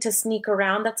willing to sneak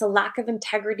around, that's a lack of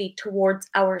integrity towards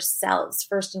ourselves,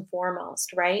 first and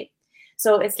foremost, right?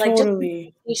 So it's like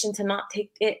totally. Just to not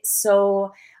take it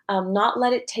so... not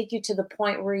let it take you to the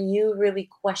point where you really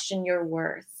question your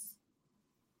worth.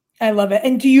 I love it.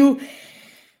 And do you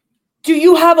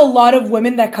have a lot of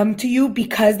women that come to you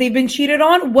because they've been cheated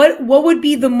on? What would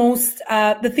be the most,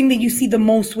 the thing that you see the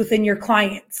most within your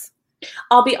clients?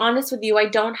 I'll be honest with you. I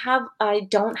don't have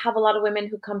a lot of women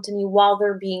who come to me while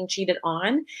they're being cheated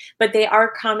on, but they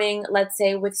are coming, let's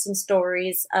say, with some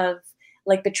stories of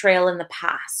like betrayal in the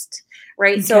past,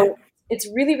 right? Okay. So it's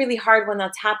really, really hard when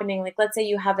that's happening. Like, let's say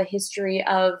you have a history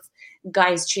of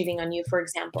guys cheating on you, for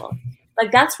example.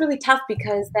 Like, that's really tough,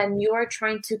 because then you are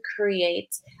trying to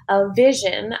create a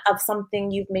vision of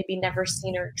something you've maybe never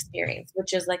seen or experienced,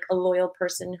 which is like a loyal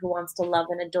person who wants to love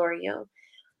and adore you.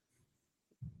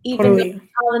 Even though it's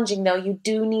challenging, though, you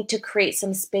do need to create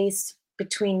some space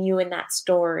between you and that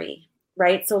story,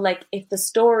 right? So like, if the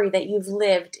story that you've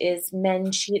lived is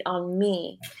men cheat on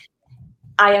me,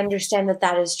 I understand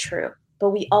that is true.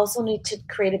 But we also need to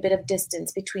create a bit of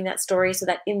distance between that story, so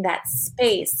that in that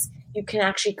space, you can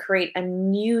actually create a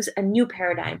new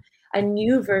paradigm, a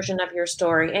new version of your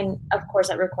story. And of course,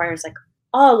 that requires like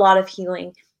a lot of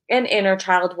healing and inner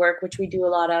child work, which we do a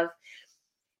lot of.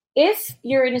 If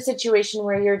you're in a situation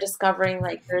where you're discovering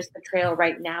like there's betrayal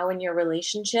right now in your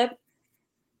relationship,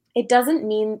 it doesn't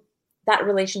mean that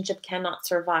relationship cannot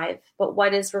survive. But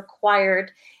what is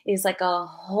required is like a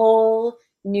whole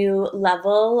new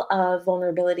level of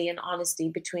vulnerability and honesty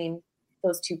between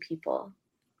those two people.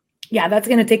 Yeah, that's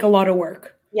going to take a lot of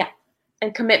work. Yeah.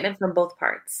 And commitment from both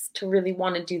parts to really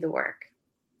want to do the work.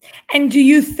 And do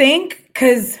you think,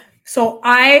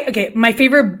 my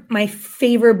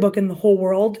favorite book in the whole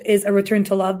world is A Return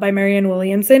to Love by Marianne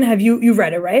Williamson. You've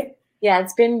read it, right? Yeah,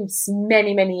 it's been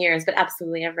many, many years, but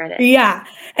absolutely, I've read it. Yeah.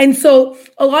 And so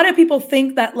a lot of people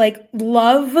think that like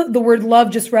love, the word love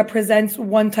just represents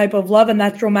one type of love, and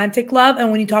that's romantic love.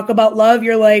 And when you talk about love,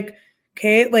 you're like,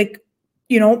 okay, like,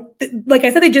 you know, like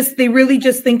I said, they really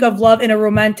just think of love in a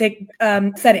romantic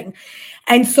setting.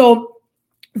 And so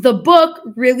the book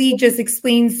really just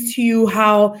explains to you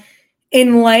how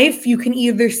in life you can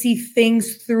either see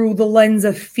things through the lens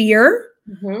of fear,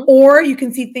 or you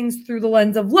can see things through the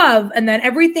lens of love. And then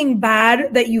everything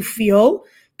bad that you feel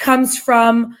comes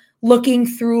from looking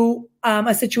through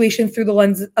a situation through the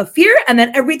lens of fear. And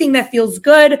then everything that feels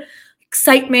good,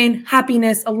 excitement,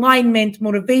 happiness, alignment,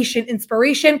 motivation,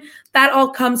 inspiration, that all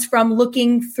comes from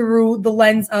looking through the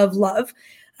lens of love.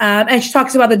 And she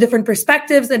talks about the different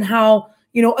perspectives and how,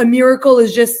 you know, a miracle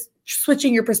is just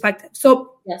switching your perspective.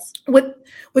 So yes,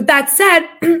 with that said,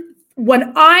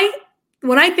 when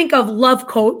I think of love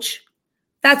coach,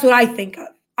 that's what I think of.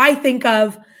 I think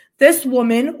of this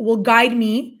woman will guide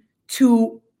me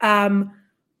to act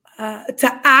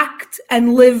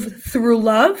and live through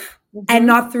love and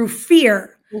not through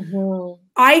fear.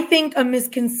 I think a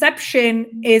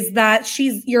misconception is that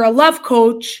you're a love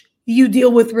coach. You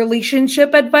deal with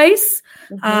relationship advice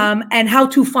and how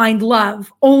to find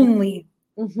love only.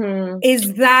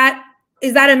 Is that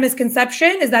a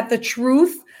misconception? Is that the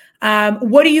truth?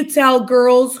 What do you tell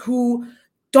girls who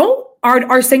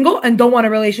are single and don't want a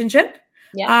relationship?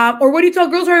 Yeah. Or what do you tell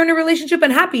girls who are in a relationship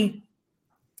and happy?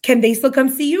 Can they still come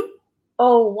see you?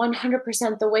 Oh,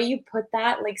 100%. The way you put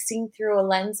that, like seeing through a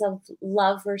lens of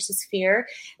love versus fear,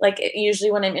 like usually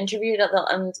when I'm interviewed,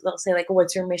 they'll say like,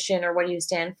 what's your mission or what do you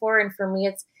stand for? And for me,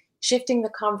 it's shifting the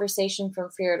conversation from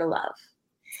fear to love.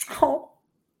 Oh.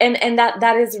 And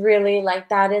that is really like,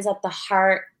 that is at the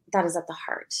heart.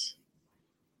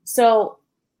 So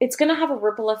it's going to have a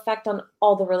ripple effect on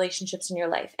all the relationships in your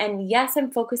life. And yes, I'm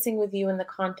focusing with you in the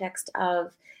context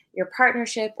of your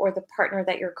partnership or the partner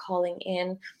that you're calling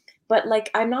in. But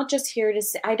like, I'm not just here to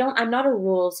say, I'm not a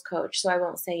rules coach. So I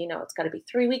won't say, you know, it's got to be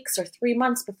 3 weeks or 3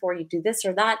 months before you do this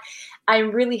or that.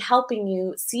 I'm really helping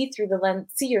you see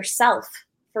yourself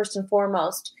first and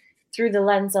foremost through the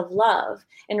lens of love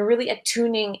and really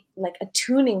attuning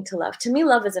to love. To me,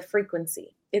 love is a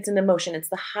frequency. It's an emotion. It's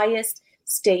the highest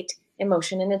state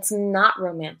emotion, and it's not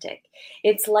romantic.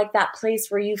 It's like that place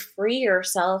where you free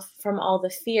yourself from all the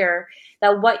fear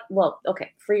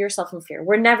free yourself from fear.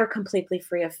 We're never completely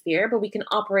free of fear, but we can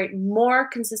operate more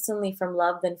consistently from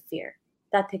love than fear.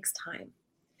 That takes time.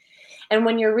 And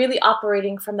when you're really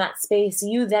operating from that space,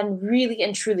 you then really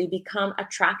and truly become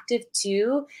attractive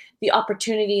to the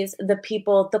opportunities, the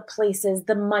people, the places,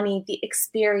 the money, the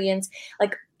experience,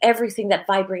 like everything that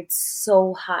vibrates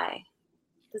so high.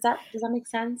 Does that make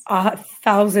sense?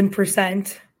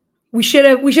 1,000%. We should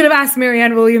have asked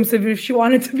Marianne Williamson if she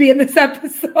wanted to be in this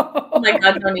episode. Oh my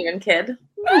God, don't even kid.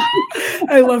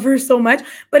 I love her so much,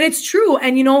 but it's true.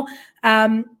 And you know,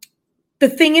 the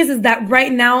thing is that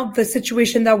right now, the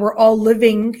situation that we're all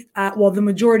living, the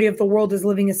majority of the world is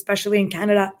living, especially in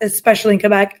Canada, especially in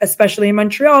Quebec, especially in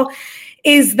Montreal,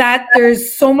 is that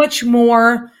there's so much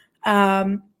more.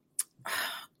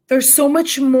 There's so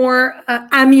much more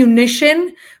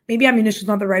ammunition. Maybe ammunition is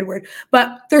not the right word,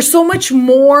 but there's so much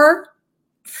more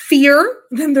fear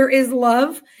than there is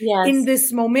love in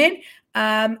this moment.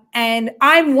 And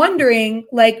I'm wondering,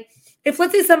 like, if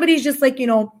let's say somebody's just like, you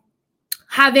know,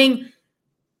 having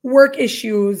work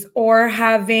issues or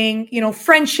having, you know,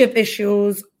 friendship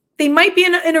issues, they might be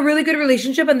in a really good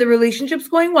relationship and the relationship's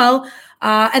going well.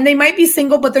 And they might be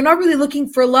single, but they're not really looking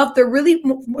for love. They're really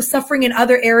suffering in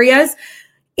other areas.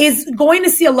 Is going to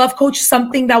see a love coach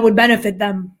something that would benefit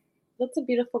them? That's a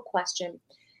beautiful question.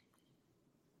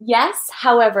 Yes.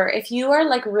 However, if you are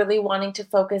like really wanting to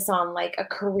focus on like a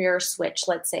career switch,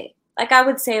 let's say, like I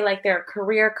would say like there are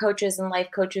career coaches and life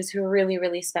coaches who really,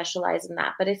 really specialize in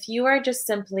that. But if you are just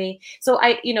simply,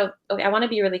 I want to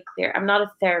be really clear. I'm not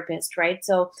a therapist, right?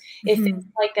 So if it's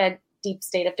like a deep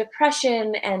state of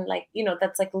depression and like, you know,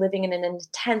 that's like living in an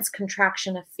intense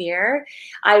contraction of fear,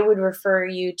 I would refer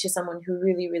you to someone who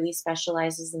really, really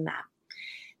specializes in that.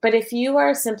 But if you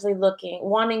are simply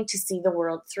wanting to see the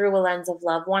world through a lens of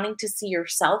love, wanting to see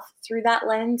yourself through that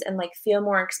lens and like feel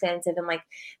more expansive and like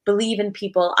believe in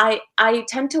people, I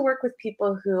tend to work with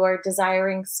people who are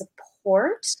desiring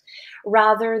support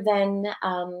rather than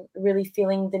really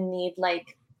feeling the need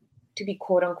like to be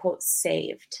quote unquote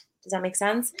saved. Does that make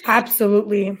sense?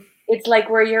 Absolutely. It's like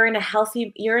where you're in a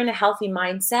healthy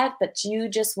mindset, but you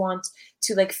just want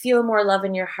to like feel more love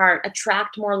in your heart,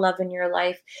 attract more love in your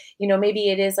life. You know, maybe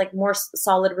it is like more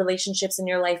solid relationships in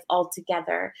your life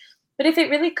altogether. But if it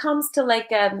really comes to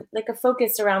like a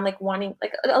focus around like wanting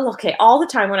like, okay, all the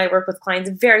time when I work with clients,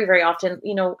 very, very often,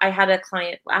 you know, I had a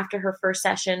client after her first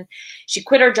session, she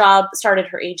quit her job, started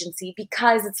her agency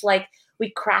because it's like, we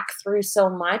crack through so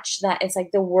much that it's like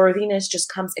the worthiness just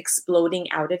comes exploding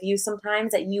out of you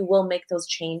sometimes that you will make those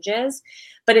changes.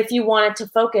 But if you wanted to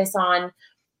focus on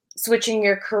switching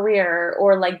your career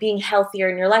or like being healthier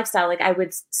in your lifestyle, like I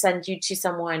would send you to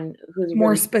someone who's more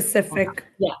really specific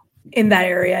yeah. in that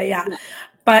area. Yeah.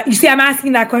 But you see, I'm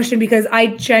asking that question because I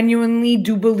genuinely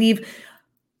do believe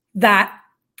that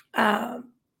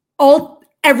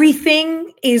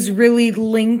everything is really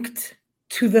linked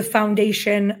to the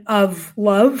foundation of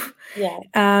love. Yeah.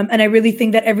 And I really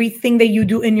think that everything that you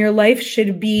do in your life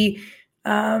should be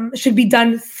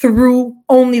done through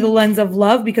only the lens of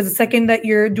love, because the second that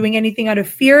you're doing anything out of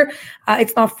fear,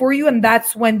 it's not for you. And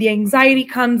that's when the anxiety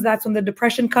comes. That's when the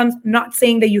depression comes. Not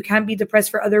saying that you can't be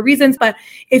depressed for other reasons, but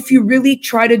if you really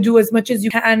try to do as much as you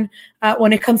can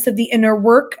when it comes to the inner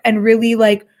work and really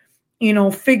like, you know,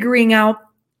 figuring out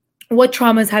what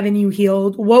traumas haven't you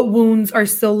healed? What wounds are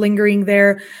still lingering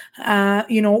there?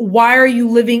 You know, why are you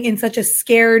living in such a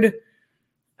scared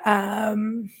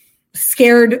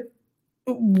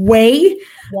way?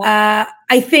 Yeah.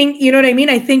 I think, you know what I mean?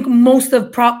 I think most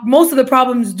of the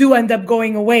problems do end up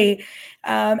going away.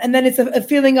 And then it's a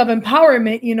feeling of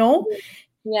empowerment, you know?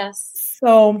 Yes.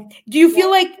 So do you feel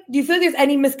like there's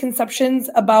any misconceptions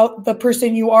about the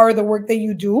person you are, the work that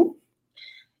you do?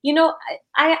 You know,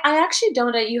 I actually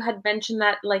don't. You had mentioned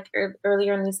that like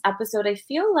earlier in this episode. I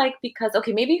feel like because,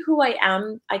 okay, maybe who I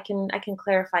am, I can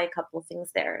clarify a couple of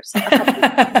things there. So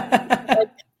like,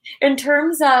 in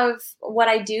terms of what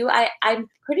I do, I'm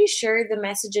pretty sure the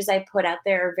messages I put out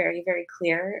there are very, very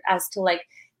clear as to like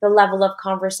the level of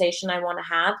conversation I want to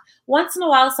have. Once in a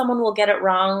while, someone will get it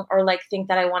wrong or like think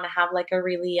that I want to have like a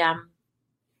really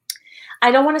I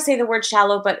don't want to say the word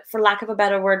shallow, but for lack of a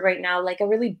better word right now, like a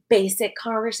really basic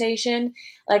conversation.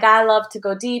 Like I love to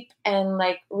go deep and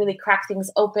like really crack things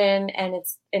open. And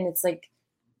it's like,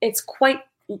 it's quite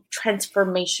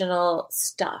transformational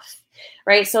stuff,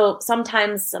 right? So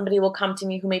sometimes somebody will come to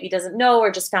me who maybe doesn't know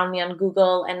or just found me on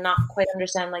Google and not quite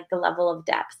understand like the level of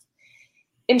depth.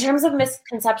 In terms of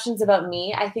misconceptions about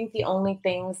me, I think the only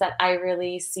things that I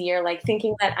really see are like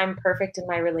thinking that I'm perfect in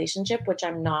my relationship, which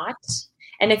I'm not.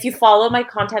 And if you follow my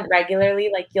content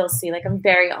regularly, like you'll see, like I'm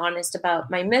very honest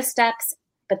about my missteps,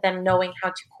 but then knowing how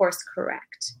to course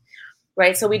correct,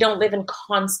 right? So we don't live in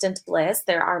constant bliss.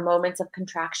 There are moments of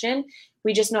contraction.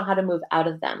 We just know how to move out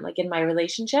of them, like in my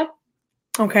relationship.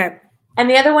 Okay. And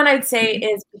the other one I'd say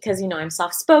is because, you know, I'm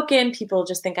soft-spoken, people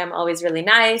just think I'm always really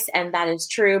nice, and that is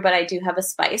true, but I do have a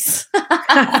spice. And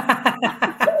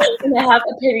I have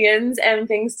opinions and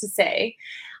things to say.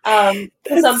 So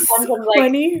sometimes I'm like,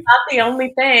 funny. Not the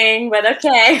only thing, but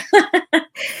okay.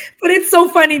 But it's so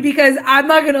funny because I'm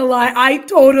not gonna lie, I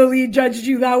totally judged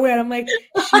you that way. And I'm like,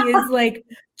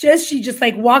 she just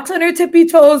like walks on her tippy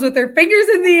toes with her fingers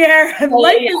in the air and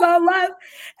life is all love.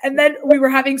 And then we were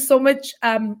having so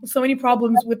many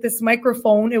problems with this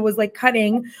microphone. It was like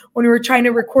cutting when we were trying to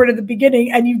record at the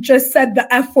beginning, and you just said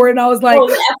the F word, and I was like, "Oh,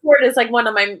 the F word is like one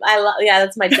of my.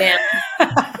 That's my jam."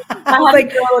 I have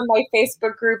like a girl in my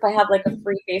Facebook group. I have like a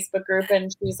free Facebook group,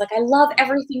 and she's like, "I love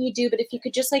everything you do, but if you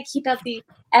could just like keep out the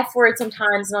F word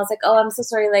sometimes." And I was like, "Oh, I'm so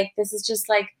sorry. Like this is just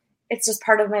like it's just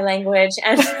part of my language."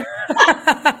 And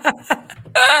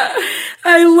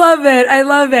I love it. I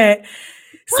love it.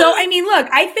 So, I mean, look,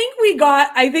 I think we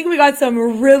got some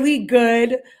really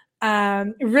good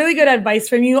advice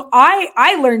from you.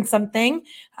 I learned something.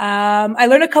 I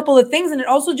learned a couple of things, and it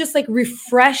also just like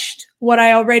refreshed what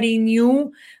I already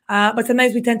knew. But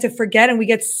sometimes we tend to forget, and we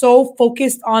get so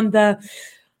focused on the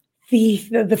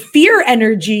fear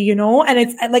energy, you know, and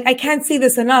it's like, I can't say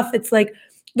this enough. It's like,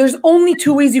 there's only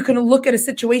two ways you can look at a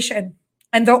situation,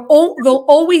 and there'll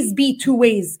always be two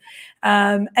ways.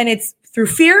 And it's through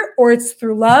fear or it's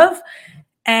through love.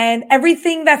 And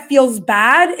everything that feels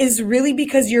bad is really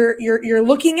because you're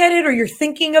looking at it, or you're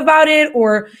thinking about it,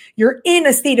 or you're in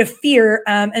a state of fear.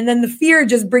 And then the fear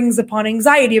just brings upon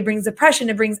anxiety. It brings depression.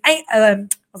 It brings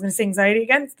was going to say anxiety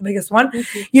again. It's the biggest one.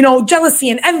 You know, jealousy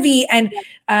and envy and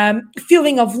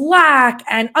feeling of lack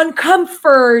and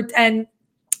uncomfort and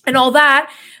all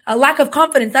that, a lack of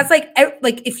confidence. That's like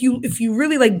if you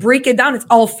really like break it down, it's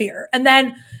all fear. And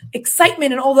then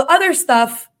excitement and all the other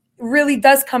stuff really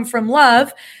does come from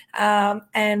love.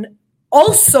 And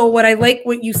also what I like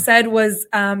what you said was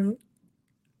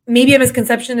maybe a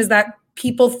misconception is that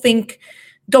people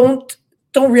don't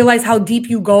realize how deep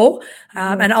you go.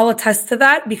 And I'll attest to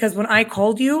that because when I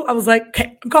called you, I was like,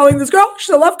 okay, I'm calling this girl.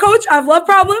 She's a love coach. I have love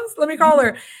problems. Let me call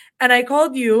her. And I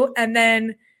called you, and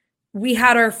then we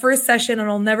had our first session, and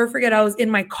I'll never forget. I was in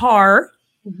my car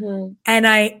and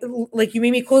you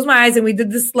made me close my eyes, and we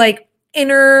did this like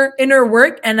inner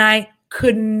work, and I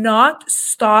could not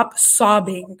stop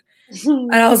sobbing.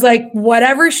 And I was like,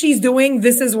 whatever she's doing,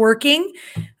 this is working.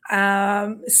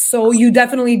 So you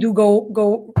definitely do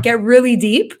go get really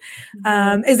deep.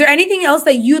 Is there anything else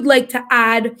that you'd like to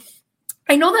add?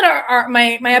 I know that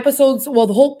my episodes, well,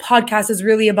 the whole podcast is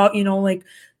really about, you know, like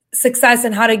success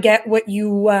and how to get what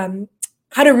you,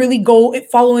 how to really go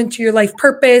follow into your life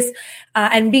purpose,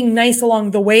 and being nice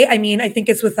along the way. I mean, I think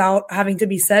it's without having to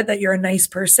be said that you're a nice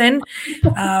person,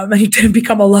 and you didn't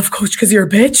become a love coach because you're a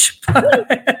bitch.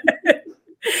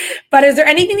 But is there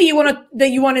anything that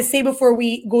you want to say before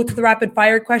we go to the rapid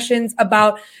fire questions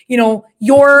about, you know,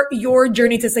 your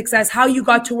journey to success, how you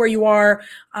got to where you are,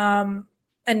 and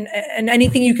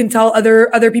anything you can tell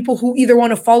other people who either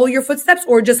want to follow your footsteps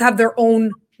or just have their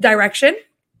own direction?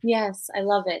 Yes, I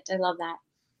love it. I love that.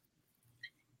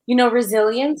 You know,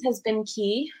 resilience has been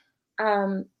key.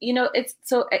 You know,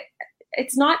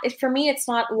 it's not, for me, it's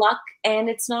not luck and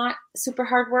it's not super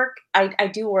hard work. I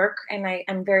do work and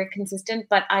I'm very consistent,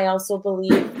 but I also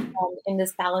believe in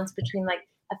this balance between like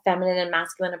a feminine and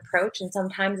masculine approach. And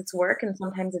sometimes it's work and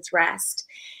sometimes it's rest.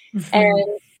 And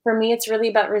for me, it's really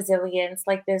about resilience,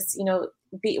 like this,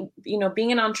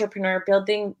 being an entrepreneur,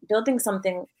 building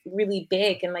something really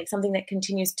big and like something that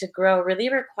continues to grow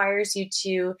really requires you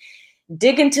to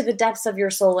dig into the depths of your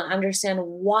soul and understand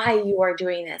why you are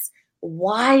doing this.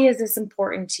 Why is this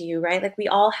important to you, right? Like we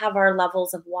all have our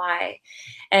levels of why.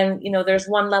 And, you know, there's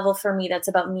one level for me that's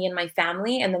about me and my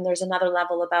family. And then there's another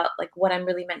level about like what I'm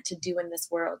really meant to do in this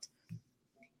world.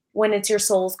 When it's your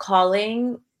soul's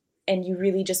calling and you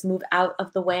really just move out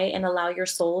of the way and allow your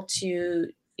soul to,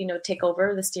 you know, take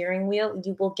over the steering wheel,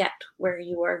 you will get where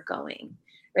you are going,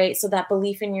 right? So that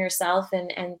belief in yourself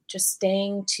and just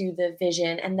staying to the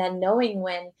vision, and then knowing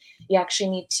when you actually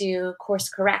need to course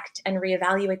correct and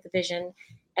reevaluate the vision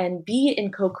and be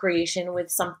in co-creation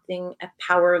with something, a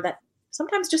power that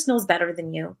sometimes just knows better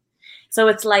than you. So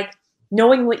it's like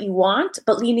knowing what you want,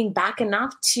 but leaning back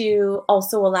enough to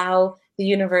also allow the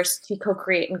universe to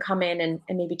co-create and come in and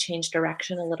maybe change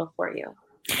direction a little for you.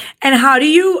 And how do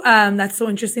you, that's so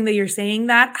interesting that you're saying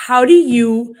that. How do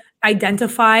you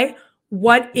identify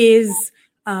what is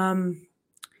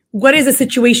a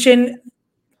situation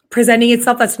presenting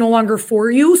itself that's no longer for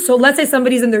you? So let's say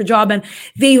somebody's in their job and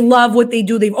they love what they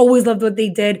do. They've always loved what they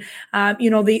did.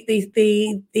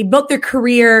 They built their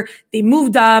career, they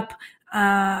moved up,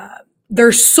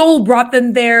 their soul brought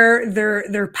them there,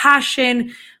 their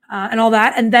passion, and all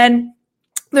that. And then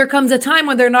there comes a time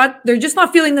when they're just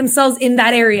not feeling themselves in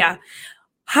that area.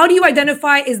 How do you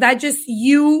identify, is that just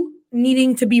you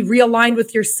needing to be realigned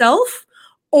with yourself,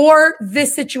 or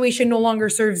this situation no longer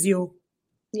serves you?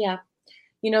 Yeah.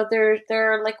 You know, there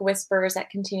are like whispers that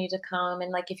continue to come.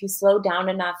 And like, if you slow down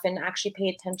enough and actually pay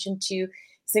attention to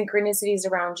synchronicities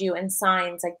around you and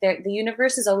signs, like the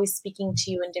universe is always speaking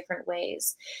to you in different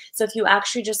ways. So if you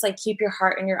actually just like keep your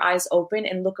heart and your eyes open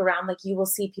and look around, like you will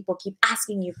see people keep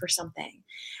asking you for something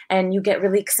and you get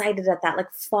really excited at that.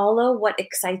 Like follow what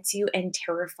excites you and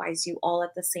terrifies you all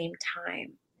at the same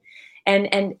time.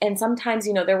 And sometimes,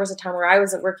 you know, there was a time where I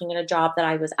was working in a job that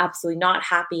I was absolutely not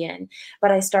happy in,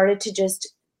 but I started to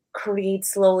just create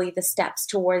slowly the steps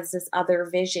towards this other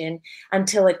vision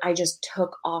until I just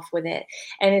took off with it.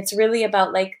 And it's really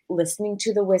about like listening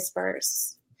to the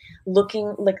whispers,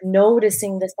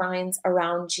 noticing the signs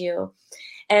around you,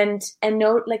 and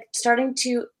starting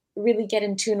to really get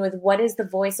in tune with what is the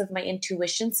voice of my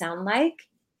intuition sound like?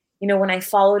 You know, when I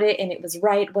followed it and it was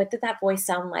right, what did that voice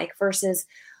sound like? Versus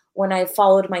when I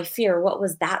followed my fear, what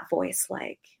was that voice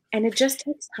like? And it just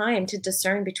takes time to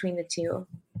discern between the two.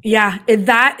 Yeah,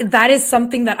 that is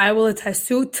something that I will attest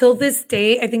to. Till this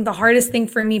day, I think the hardest thing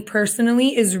for me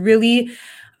personally is really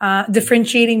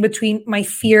differentiating between my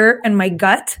fear and my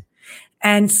gut.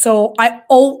 And so I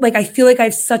feel like I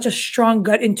have such a strong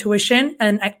gut intuition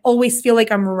and I always feel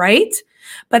like I'm right.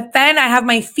 But then I have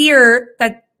my fear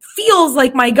that feels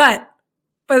like my gut.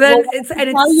 But then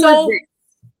it's so...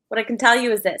 What I can tell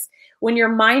you is this. When your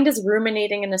mind is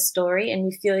ruminating in a story and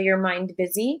you feel your mind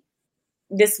busy,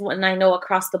 this one I know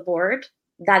across the board,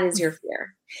 that is your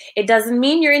fear. It doesn't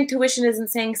mean your intuition isn't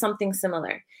saying something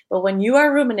similar. But when you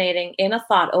are ruminating in a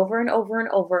thought over and over and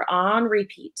over on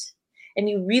repeat, and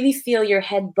you really feel your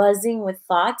head buzzing with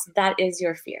thoughts, that is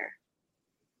your fear.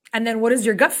 And then what does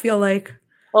your gut feel like?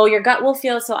 Oh, your gut will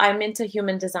feel, so I'm into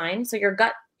human design. So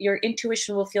your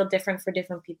intuition will feel different for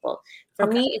different people. For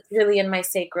me, it's really in my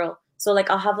sacral. So like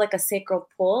I'll have like a sacral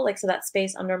pull, like so that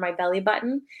space under my belly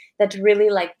button that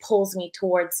really like pulls me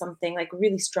towards something like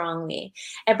really strongly.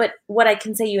 But what I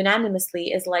can say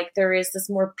unanimously is like there is this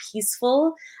more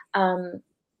peaceful,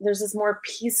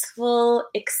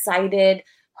 excited,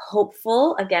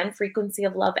 hopeful, again, frequency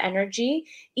of love energy.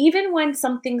 Even when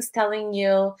something's telling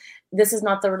you this is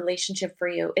not the relationship for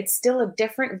you, it's still a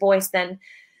different voice than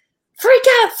freak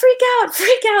out, freak out,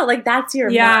 freak out. Like that's your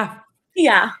mind. Yeah.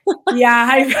 Yeah.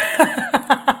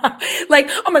 Like,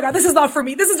 oh my God, this is not for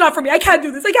me. This is not for me. I can't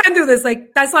do this. I can't do this.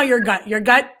 Like, that's not your gut. Your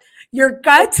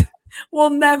gut will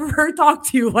never talk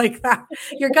to you like that.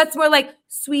 Your gut's more like,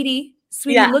 sweetie,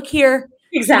 look here.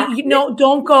 Exactly.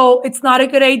 Don't go. It's not a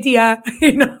good idea.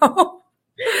 Exactly.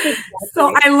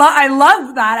 So I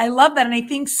love that. I love that. And I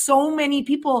think so many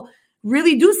people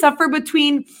really do suffer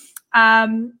between,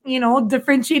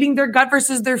 differentiating their gut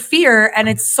versus their fear. And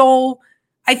it's so,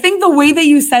 I think the way that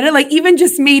you said it, like even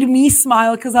just made me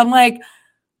smile because I'm like,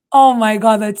 oh my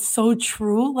God, that's so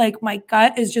true. Like my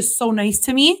gut is just so nice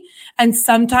to me. And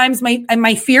sometimes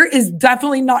my fear is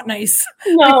definitely not nice.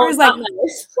 No, my fear is like,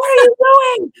 nice. What are you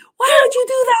doing? Why would you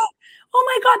do that? Oh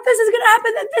my God, this is going to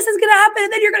happen. And this is going to happen.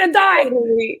 And then you're going to die.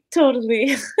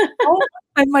 Totally.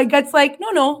 And my gut's like,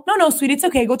 no, sweetie, it's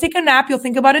okay. Go take a nap. You'll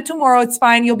think about it tomorrow. It's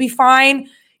fine. You'll be fine.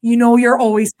 You're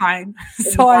always fine.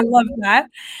 So I love that.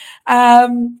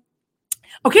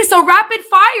 Okay, so rapid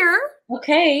fire.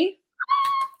 Okay.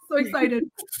 So excited.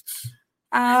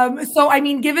 So I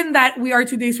mean, given that we are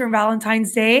 2 days from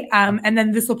Valentine's Day, and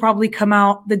then this will probably come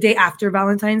out the day after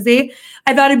Valentine's Day,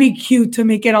 I thought it'd be cute to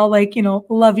make it all like,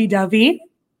 lovey-dovey.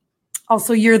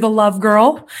 Also, you're the love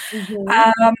girl.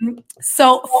 Mm-hmm.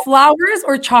 So flowers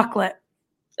or chocolate?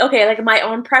 Okay, like my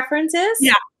own preferences?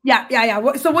 Yeah.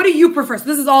 So what do you prefer? So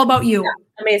this is all about you.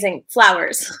 Yeah, amazing.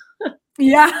 Flowers.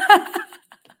 Yeah.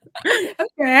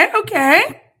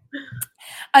 Okay.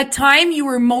 A time you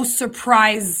were most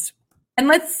surprised.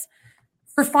 And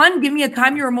for fun, give me a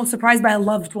time you were most surprised by a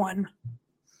loved one.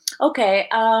 Okay.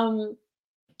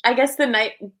 I guess the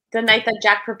night that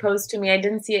Jack proposed to me, I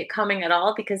didn't see it coming at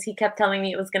all because he kept telling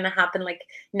me it was going to happen like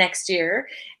next year.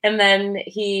 And then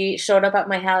he showed up at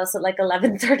my house at like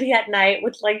 11:30 at night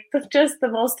with like just the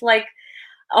most like,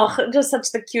 just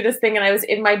such the cutest thing. And I was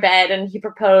in my bed and he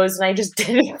proposed and I just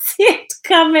didn't see it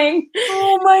coming.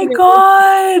 Oh my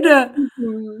God.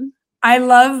 Mm-hmm.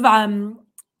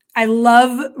 I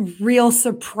love real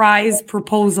surprise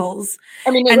proposals.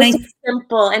 I mean, it was so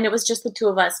simple and it was just the two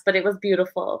of us, but it was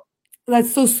beautiful.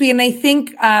 That's so sweet. And I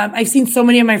think I've seen so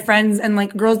many of my friends and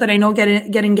like girls that I know get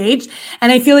engaged.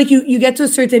 And I feel like you get to a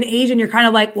certain age and you're kind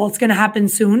of like, well, it's going to happen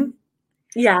soon.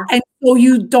 Yeah. And so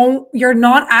you're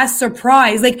not as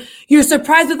surprised. Like you're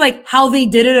surprised with like how they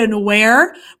did it and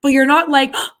where, but you're not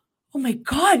like, oh my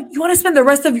God, you want to spend the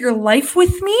rest of your life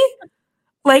with me?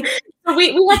 Like we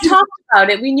had talked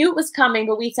about it. We knew it was coming,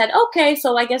 but we said, okay,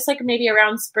 so I guess like maybe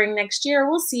around spring next year,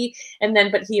 we'll see. And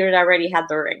then, but he had already had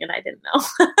the ring and I didn't know.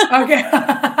 Okay.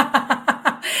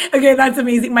 Okay. That's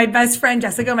amazing. My best friend,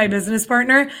 Jessica, my business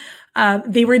partner,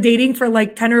 they were dating for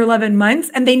like 10 or 11 months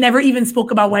and they never even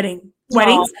spoke about weddings.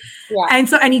 Yeah.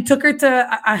 And he took her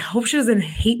to, I hope she doesn't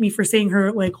hate me for saying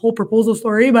her like whole proposal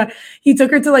story, but he took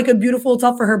her to like a beautiful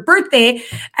hotel for her birthday.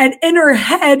 And in her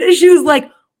head, she was like,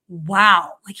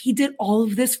 wow, like he did all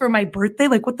of this for my birthday.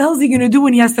 Like, what the hell is he going to do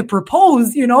when he has to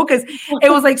propose? Because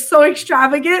it was like so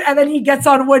extravagant. And then he gets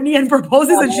on one knee and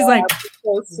proposes and she's like,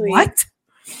 so what?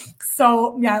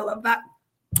 So yeah, I love that.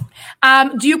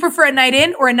 Do you prefer a night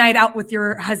in or a night out with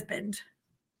your husband?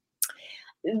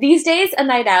 These days, a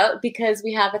night out because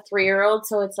we have a 3-year-old.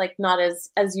 So it's like not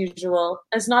as usual.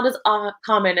 It's not as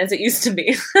common as it used to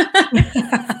be.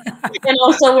 And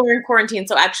also we're in quarantine.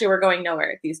 So actually we're going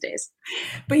nowhere these days.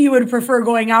 But you would prefer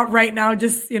going out right now,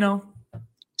 just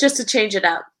to change it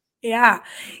up. Yeah.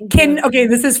 Okay,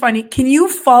 this is funny. Can you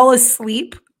fall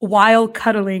asleep while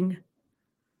cuddling?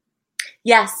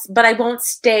 Yes, but I won't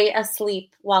stay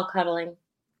asleep while cuddling.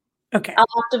 Okay. I'll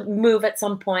have to move at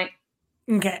some point.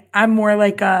 Okay. I'm more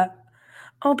like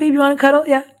oh, baby, you want to cuddle?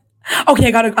 Yeah. Okay,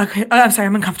 I got it. Okay, I'm sorry,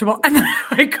 I'm uncomfortable. And then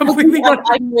I completely got.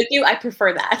 I'm with you. I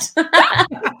prefer that.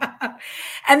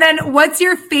 And then, what's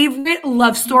your favorite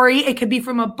love story? It could be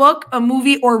from a book, a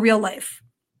movie, or real life.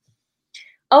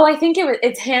 Oh, I think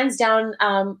it's hands down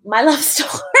my love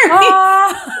story.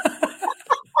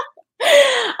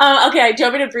 Okay, do you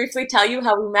want me to briefly tell you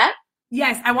how we met?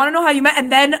 Yes, I want to know how you met,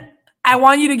 and then I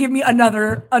want you to give me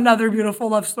another beautiful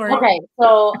love story. Okay,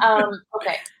 so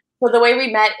So the way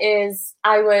we met is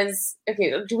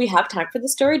do we have time for the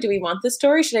story? Do we want the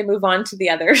story? Should I move on to the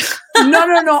other?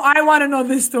 No. I want to know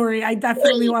this story. I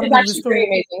definitely want to know this story. Pretty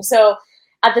amazing. So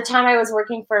at the time I was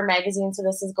working for a magazine, so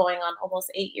this is going on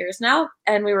almost 8 years now,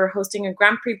 and we were hosting a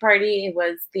Grand Prix party. It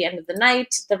was the end of the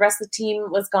night. The rest of the team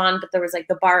was gone, but there was like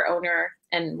the bar owner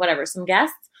and some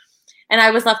guests. And I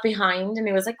was left behind, and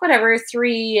it was like, whatever,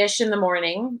 3-ish in the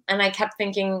morning. And I kept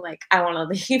thinking, like, I want to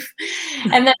leave.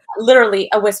 And then literally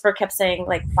a whisper kept saying,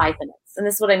 like, 5 minutes. And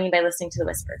this is what I mean by listening to the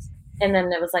whispers. And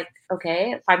then it was like,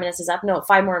 okay, 5 minutes is up. No,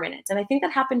 5 more minutes. And I think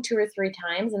that happened 2 or 3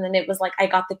 times. And then it was like, I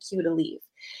got the cue to leave.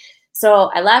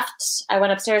 So I left. I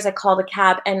went upstairs. I called a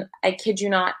cab. And I kid you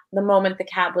not, the moment the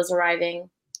cab was arriving,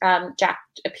 Jack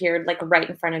appeared like right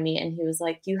in front of me. And he was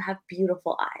like, you have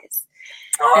beautiful eyes.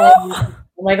 And I'm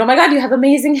like, oh my God, you have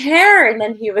amazing hair. And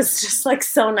then he was just like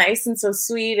so nice and so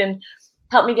sweet and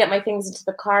helped me get my things into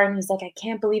the car. And he's like, I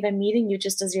can't believe I'm meeting you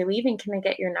just as you're leaving. Can I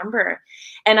get your number?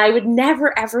 And I would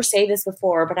never, ever say this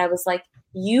before, but I was like,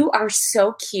 you are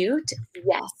so cute.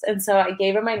 Yes. And so I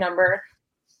gave him my number.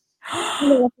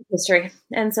 History.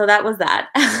 And so that was that.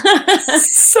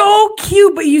 So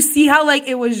cute. But you see how like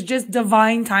it was just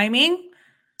divine timing?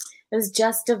 It was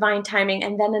just divine timing.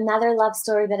 And then another love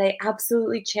story that I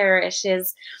absolutely cherish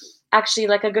is actually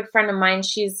like a good friend of mine.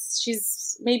 She's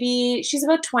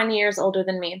about 20 years older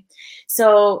than me.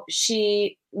 So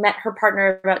she met her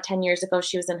partner about 10 years ago.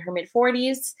 She was in her mid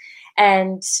 40s.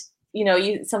 And, you know,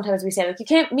 sometimes we say like, you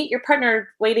can't meet your partner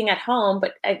waiting at home,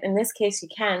 but in this case you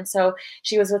can. So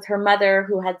she was with her mother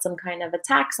who had some kind of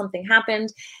attack, something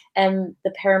happened. And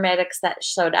the paramedics that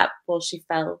showed up,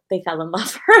 they fell in love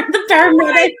with her. The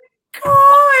paramedics.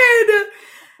 God,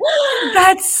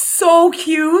 that's so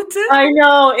cute. I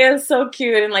know, it was so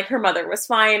cute. And like her mother was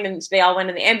fine, and they all went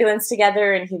in the ambulance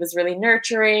together, and he was really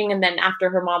nurturing. And then after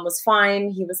her mom was fine,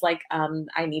 he was like,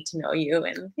 I need to know you.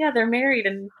 And yeah, they're married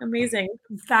and amazing.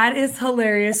 That is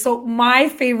hilarious. So my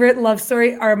favorite love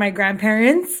story are my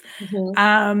grandparents.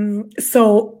 Mm-hmm.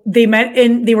 So they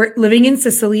were living in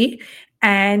Sicily.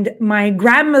 And my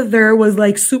grandmother was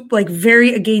like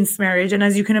very against marriage. And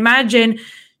as you can imagine,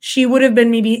 she would have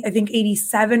been maybe, I think,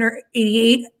 87 or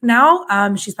 88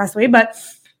 now. She's passed away. But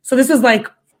so this was like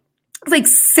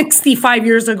 65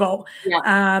 years ago.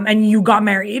 Yeah. And you got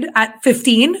married at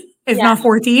 15, if not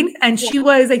 14. And she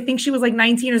was, I think she was like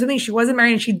 19 or something. She wasn't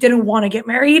married and she didn't want to get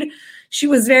married. She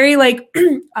was very like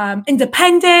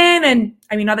independent. And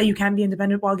I mean, not that you can be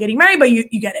independent while getting married, but you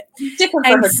get it. Different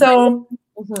and so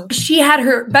she had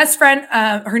her best friend,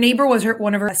 her neighbor was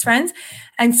one of her best friends.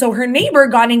 And so her neighbor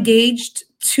got engaged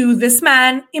to this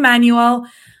man, Emmanuel.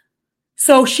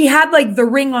 So she had like the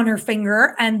ring on her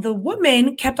finger, and the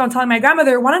woman kept on telling my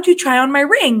grandmother, why don't you try on my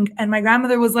ring? And my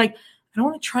grandmother was like, I don't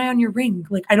want to try on your ring.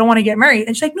 Like, I don't want to get married.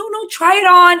 And she's like, no, try it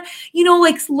on. You know,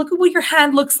 like, look at what your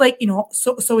hand looks like, you know,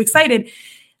 so excited.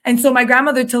 And so my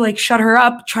grandmother, to like shut her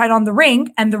up, tried on the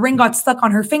ring, and the ring got stuck on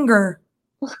her finger.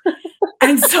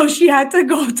 And so she had to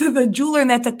go to the jeweler and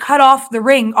they had to cut off the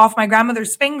ring off my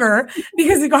grandmother's finger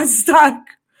because it got stuck.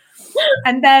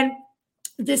 And then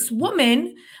this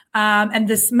woman and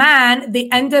this man, they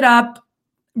ended up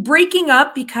breaking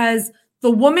up because the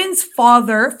woman's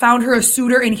father found her a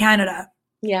suitor in Canada.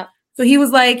 Yeah. So he was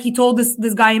like, he told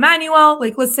this guy, Emmanuel,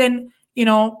 like, listen, you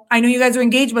know, I know you guys are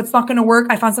engaged, but it's not going to work.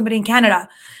 I found somebody in Canada.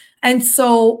 And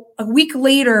so a week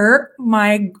later,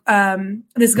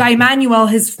 this guy, Emmanuel,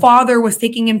 his father was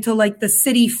taking him to like the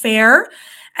city fair,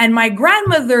 and my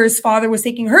grandmother's father was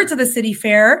taking her to the city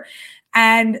fair,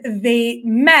 and they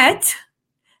met.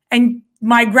 And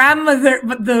my grandmother,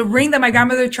 the ring that my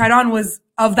grandmother tried on was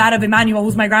of Emmanuel,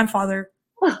 who's my grandfather.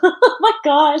 Oh my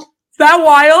God. Is that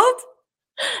wild?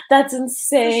 That's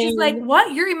insane. She's like,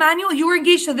 what? You're Emmanuel? You were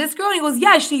engaged to this girl? And he goes,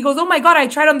 yeah. He goes, oh my God, I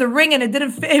tried on the ring and it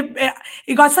didn't fit.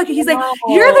 It got stuck. He's like,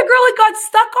 you're the girl it got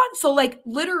stuck on? So like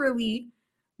literally,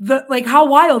 how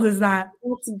wild is that?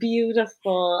 That's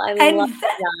beautiful. I love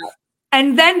that.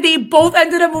 And then they both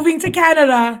ended up moving to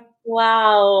Canada.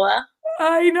 Wow.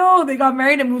 I know. They got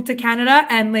married and moved to Canada,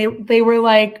 and they were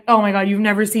like, oh my God, you've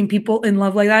never seen people in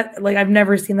love like that. Like, I've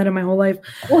never seen that in my whole life.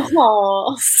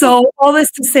 Aww. So all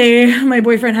this to say, my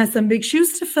boyfriend has some big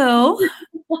shoes to fill.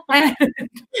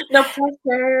 No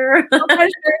pressure. No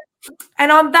pressure.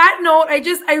 And on that note,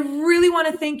 I really want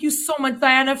to thank you so much,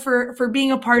 Diana, for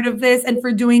being a part of this and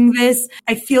for doing this.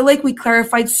 I feel like we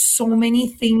clarified so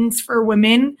many things for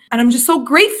women, and I'm just so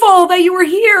grateful that you were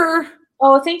here.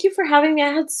 Oh, thank you for having me. I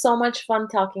had so much fun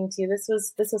talking to you. This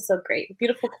was so great.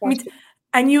 Beautiful question.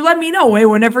 And you let me know,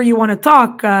 whenever you want to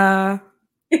talk,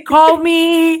 call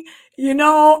me,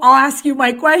 I'll ask you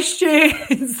my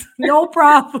questions. No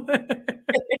problem.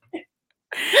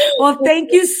 Well,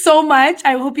 thank you so much.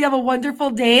 I hope you have a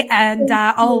wonderful day, and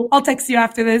I'll text you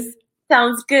after this.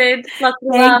 Sounds good.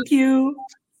 Thank you.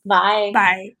 Bye.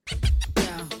 Bye.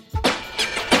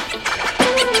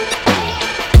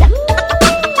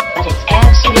 But it's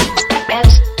absolutely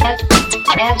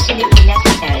necessary.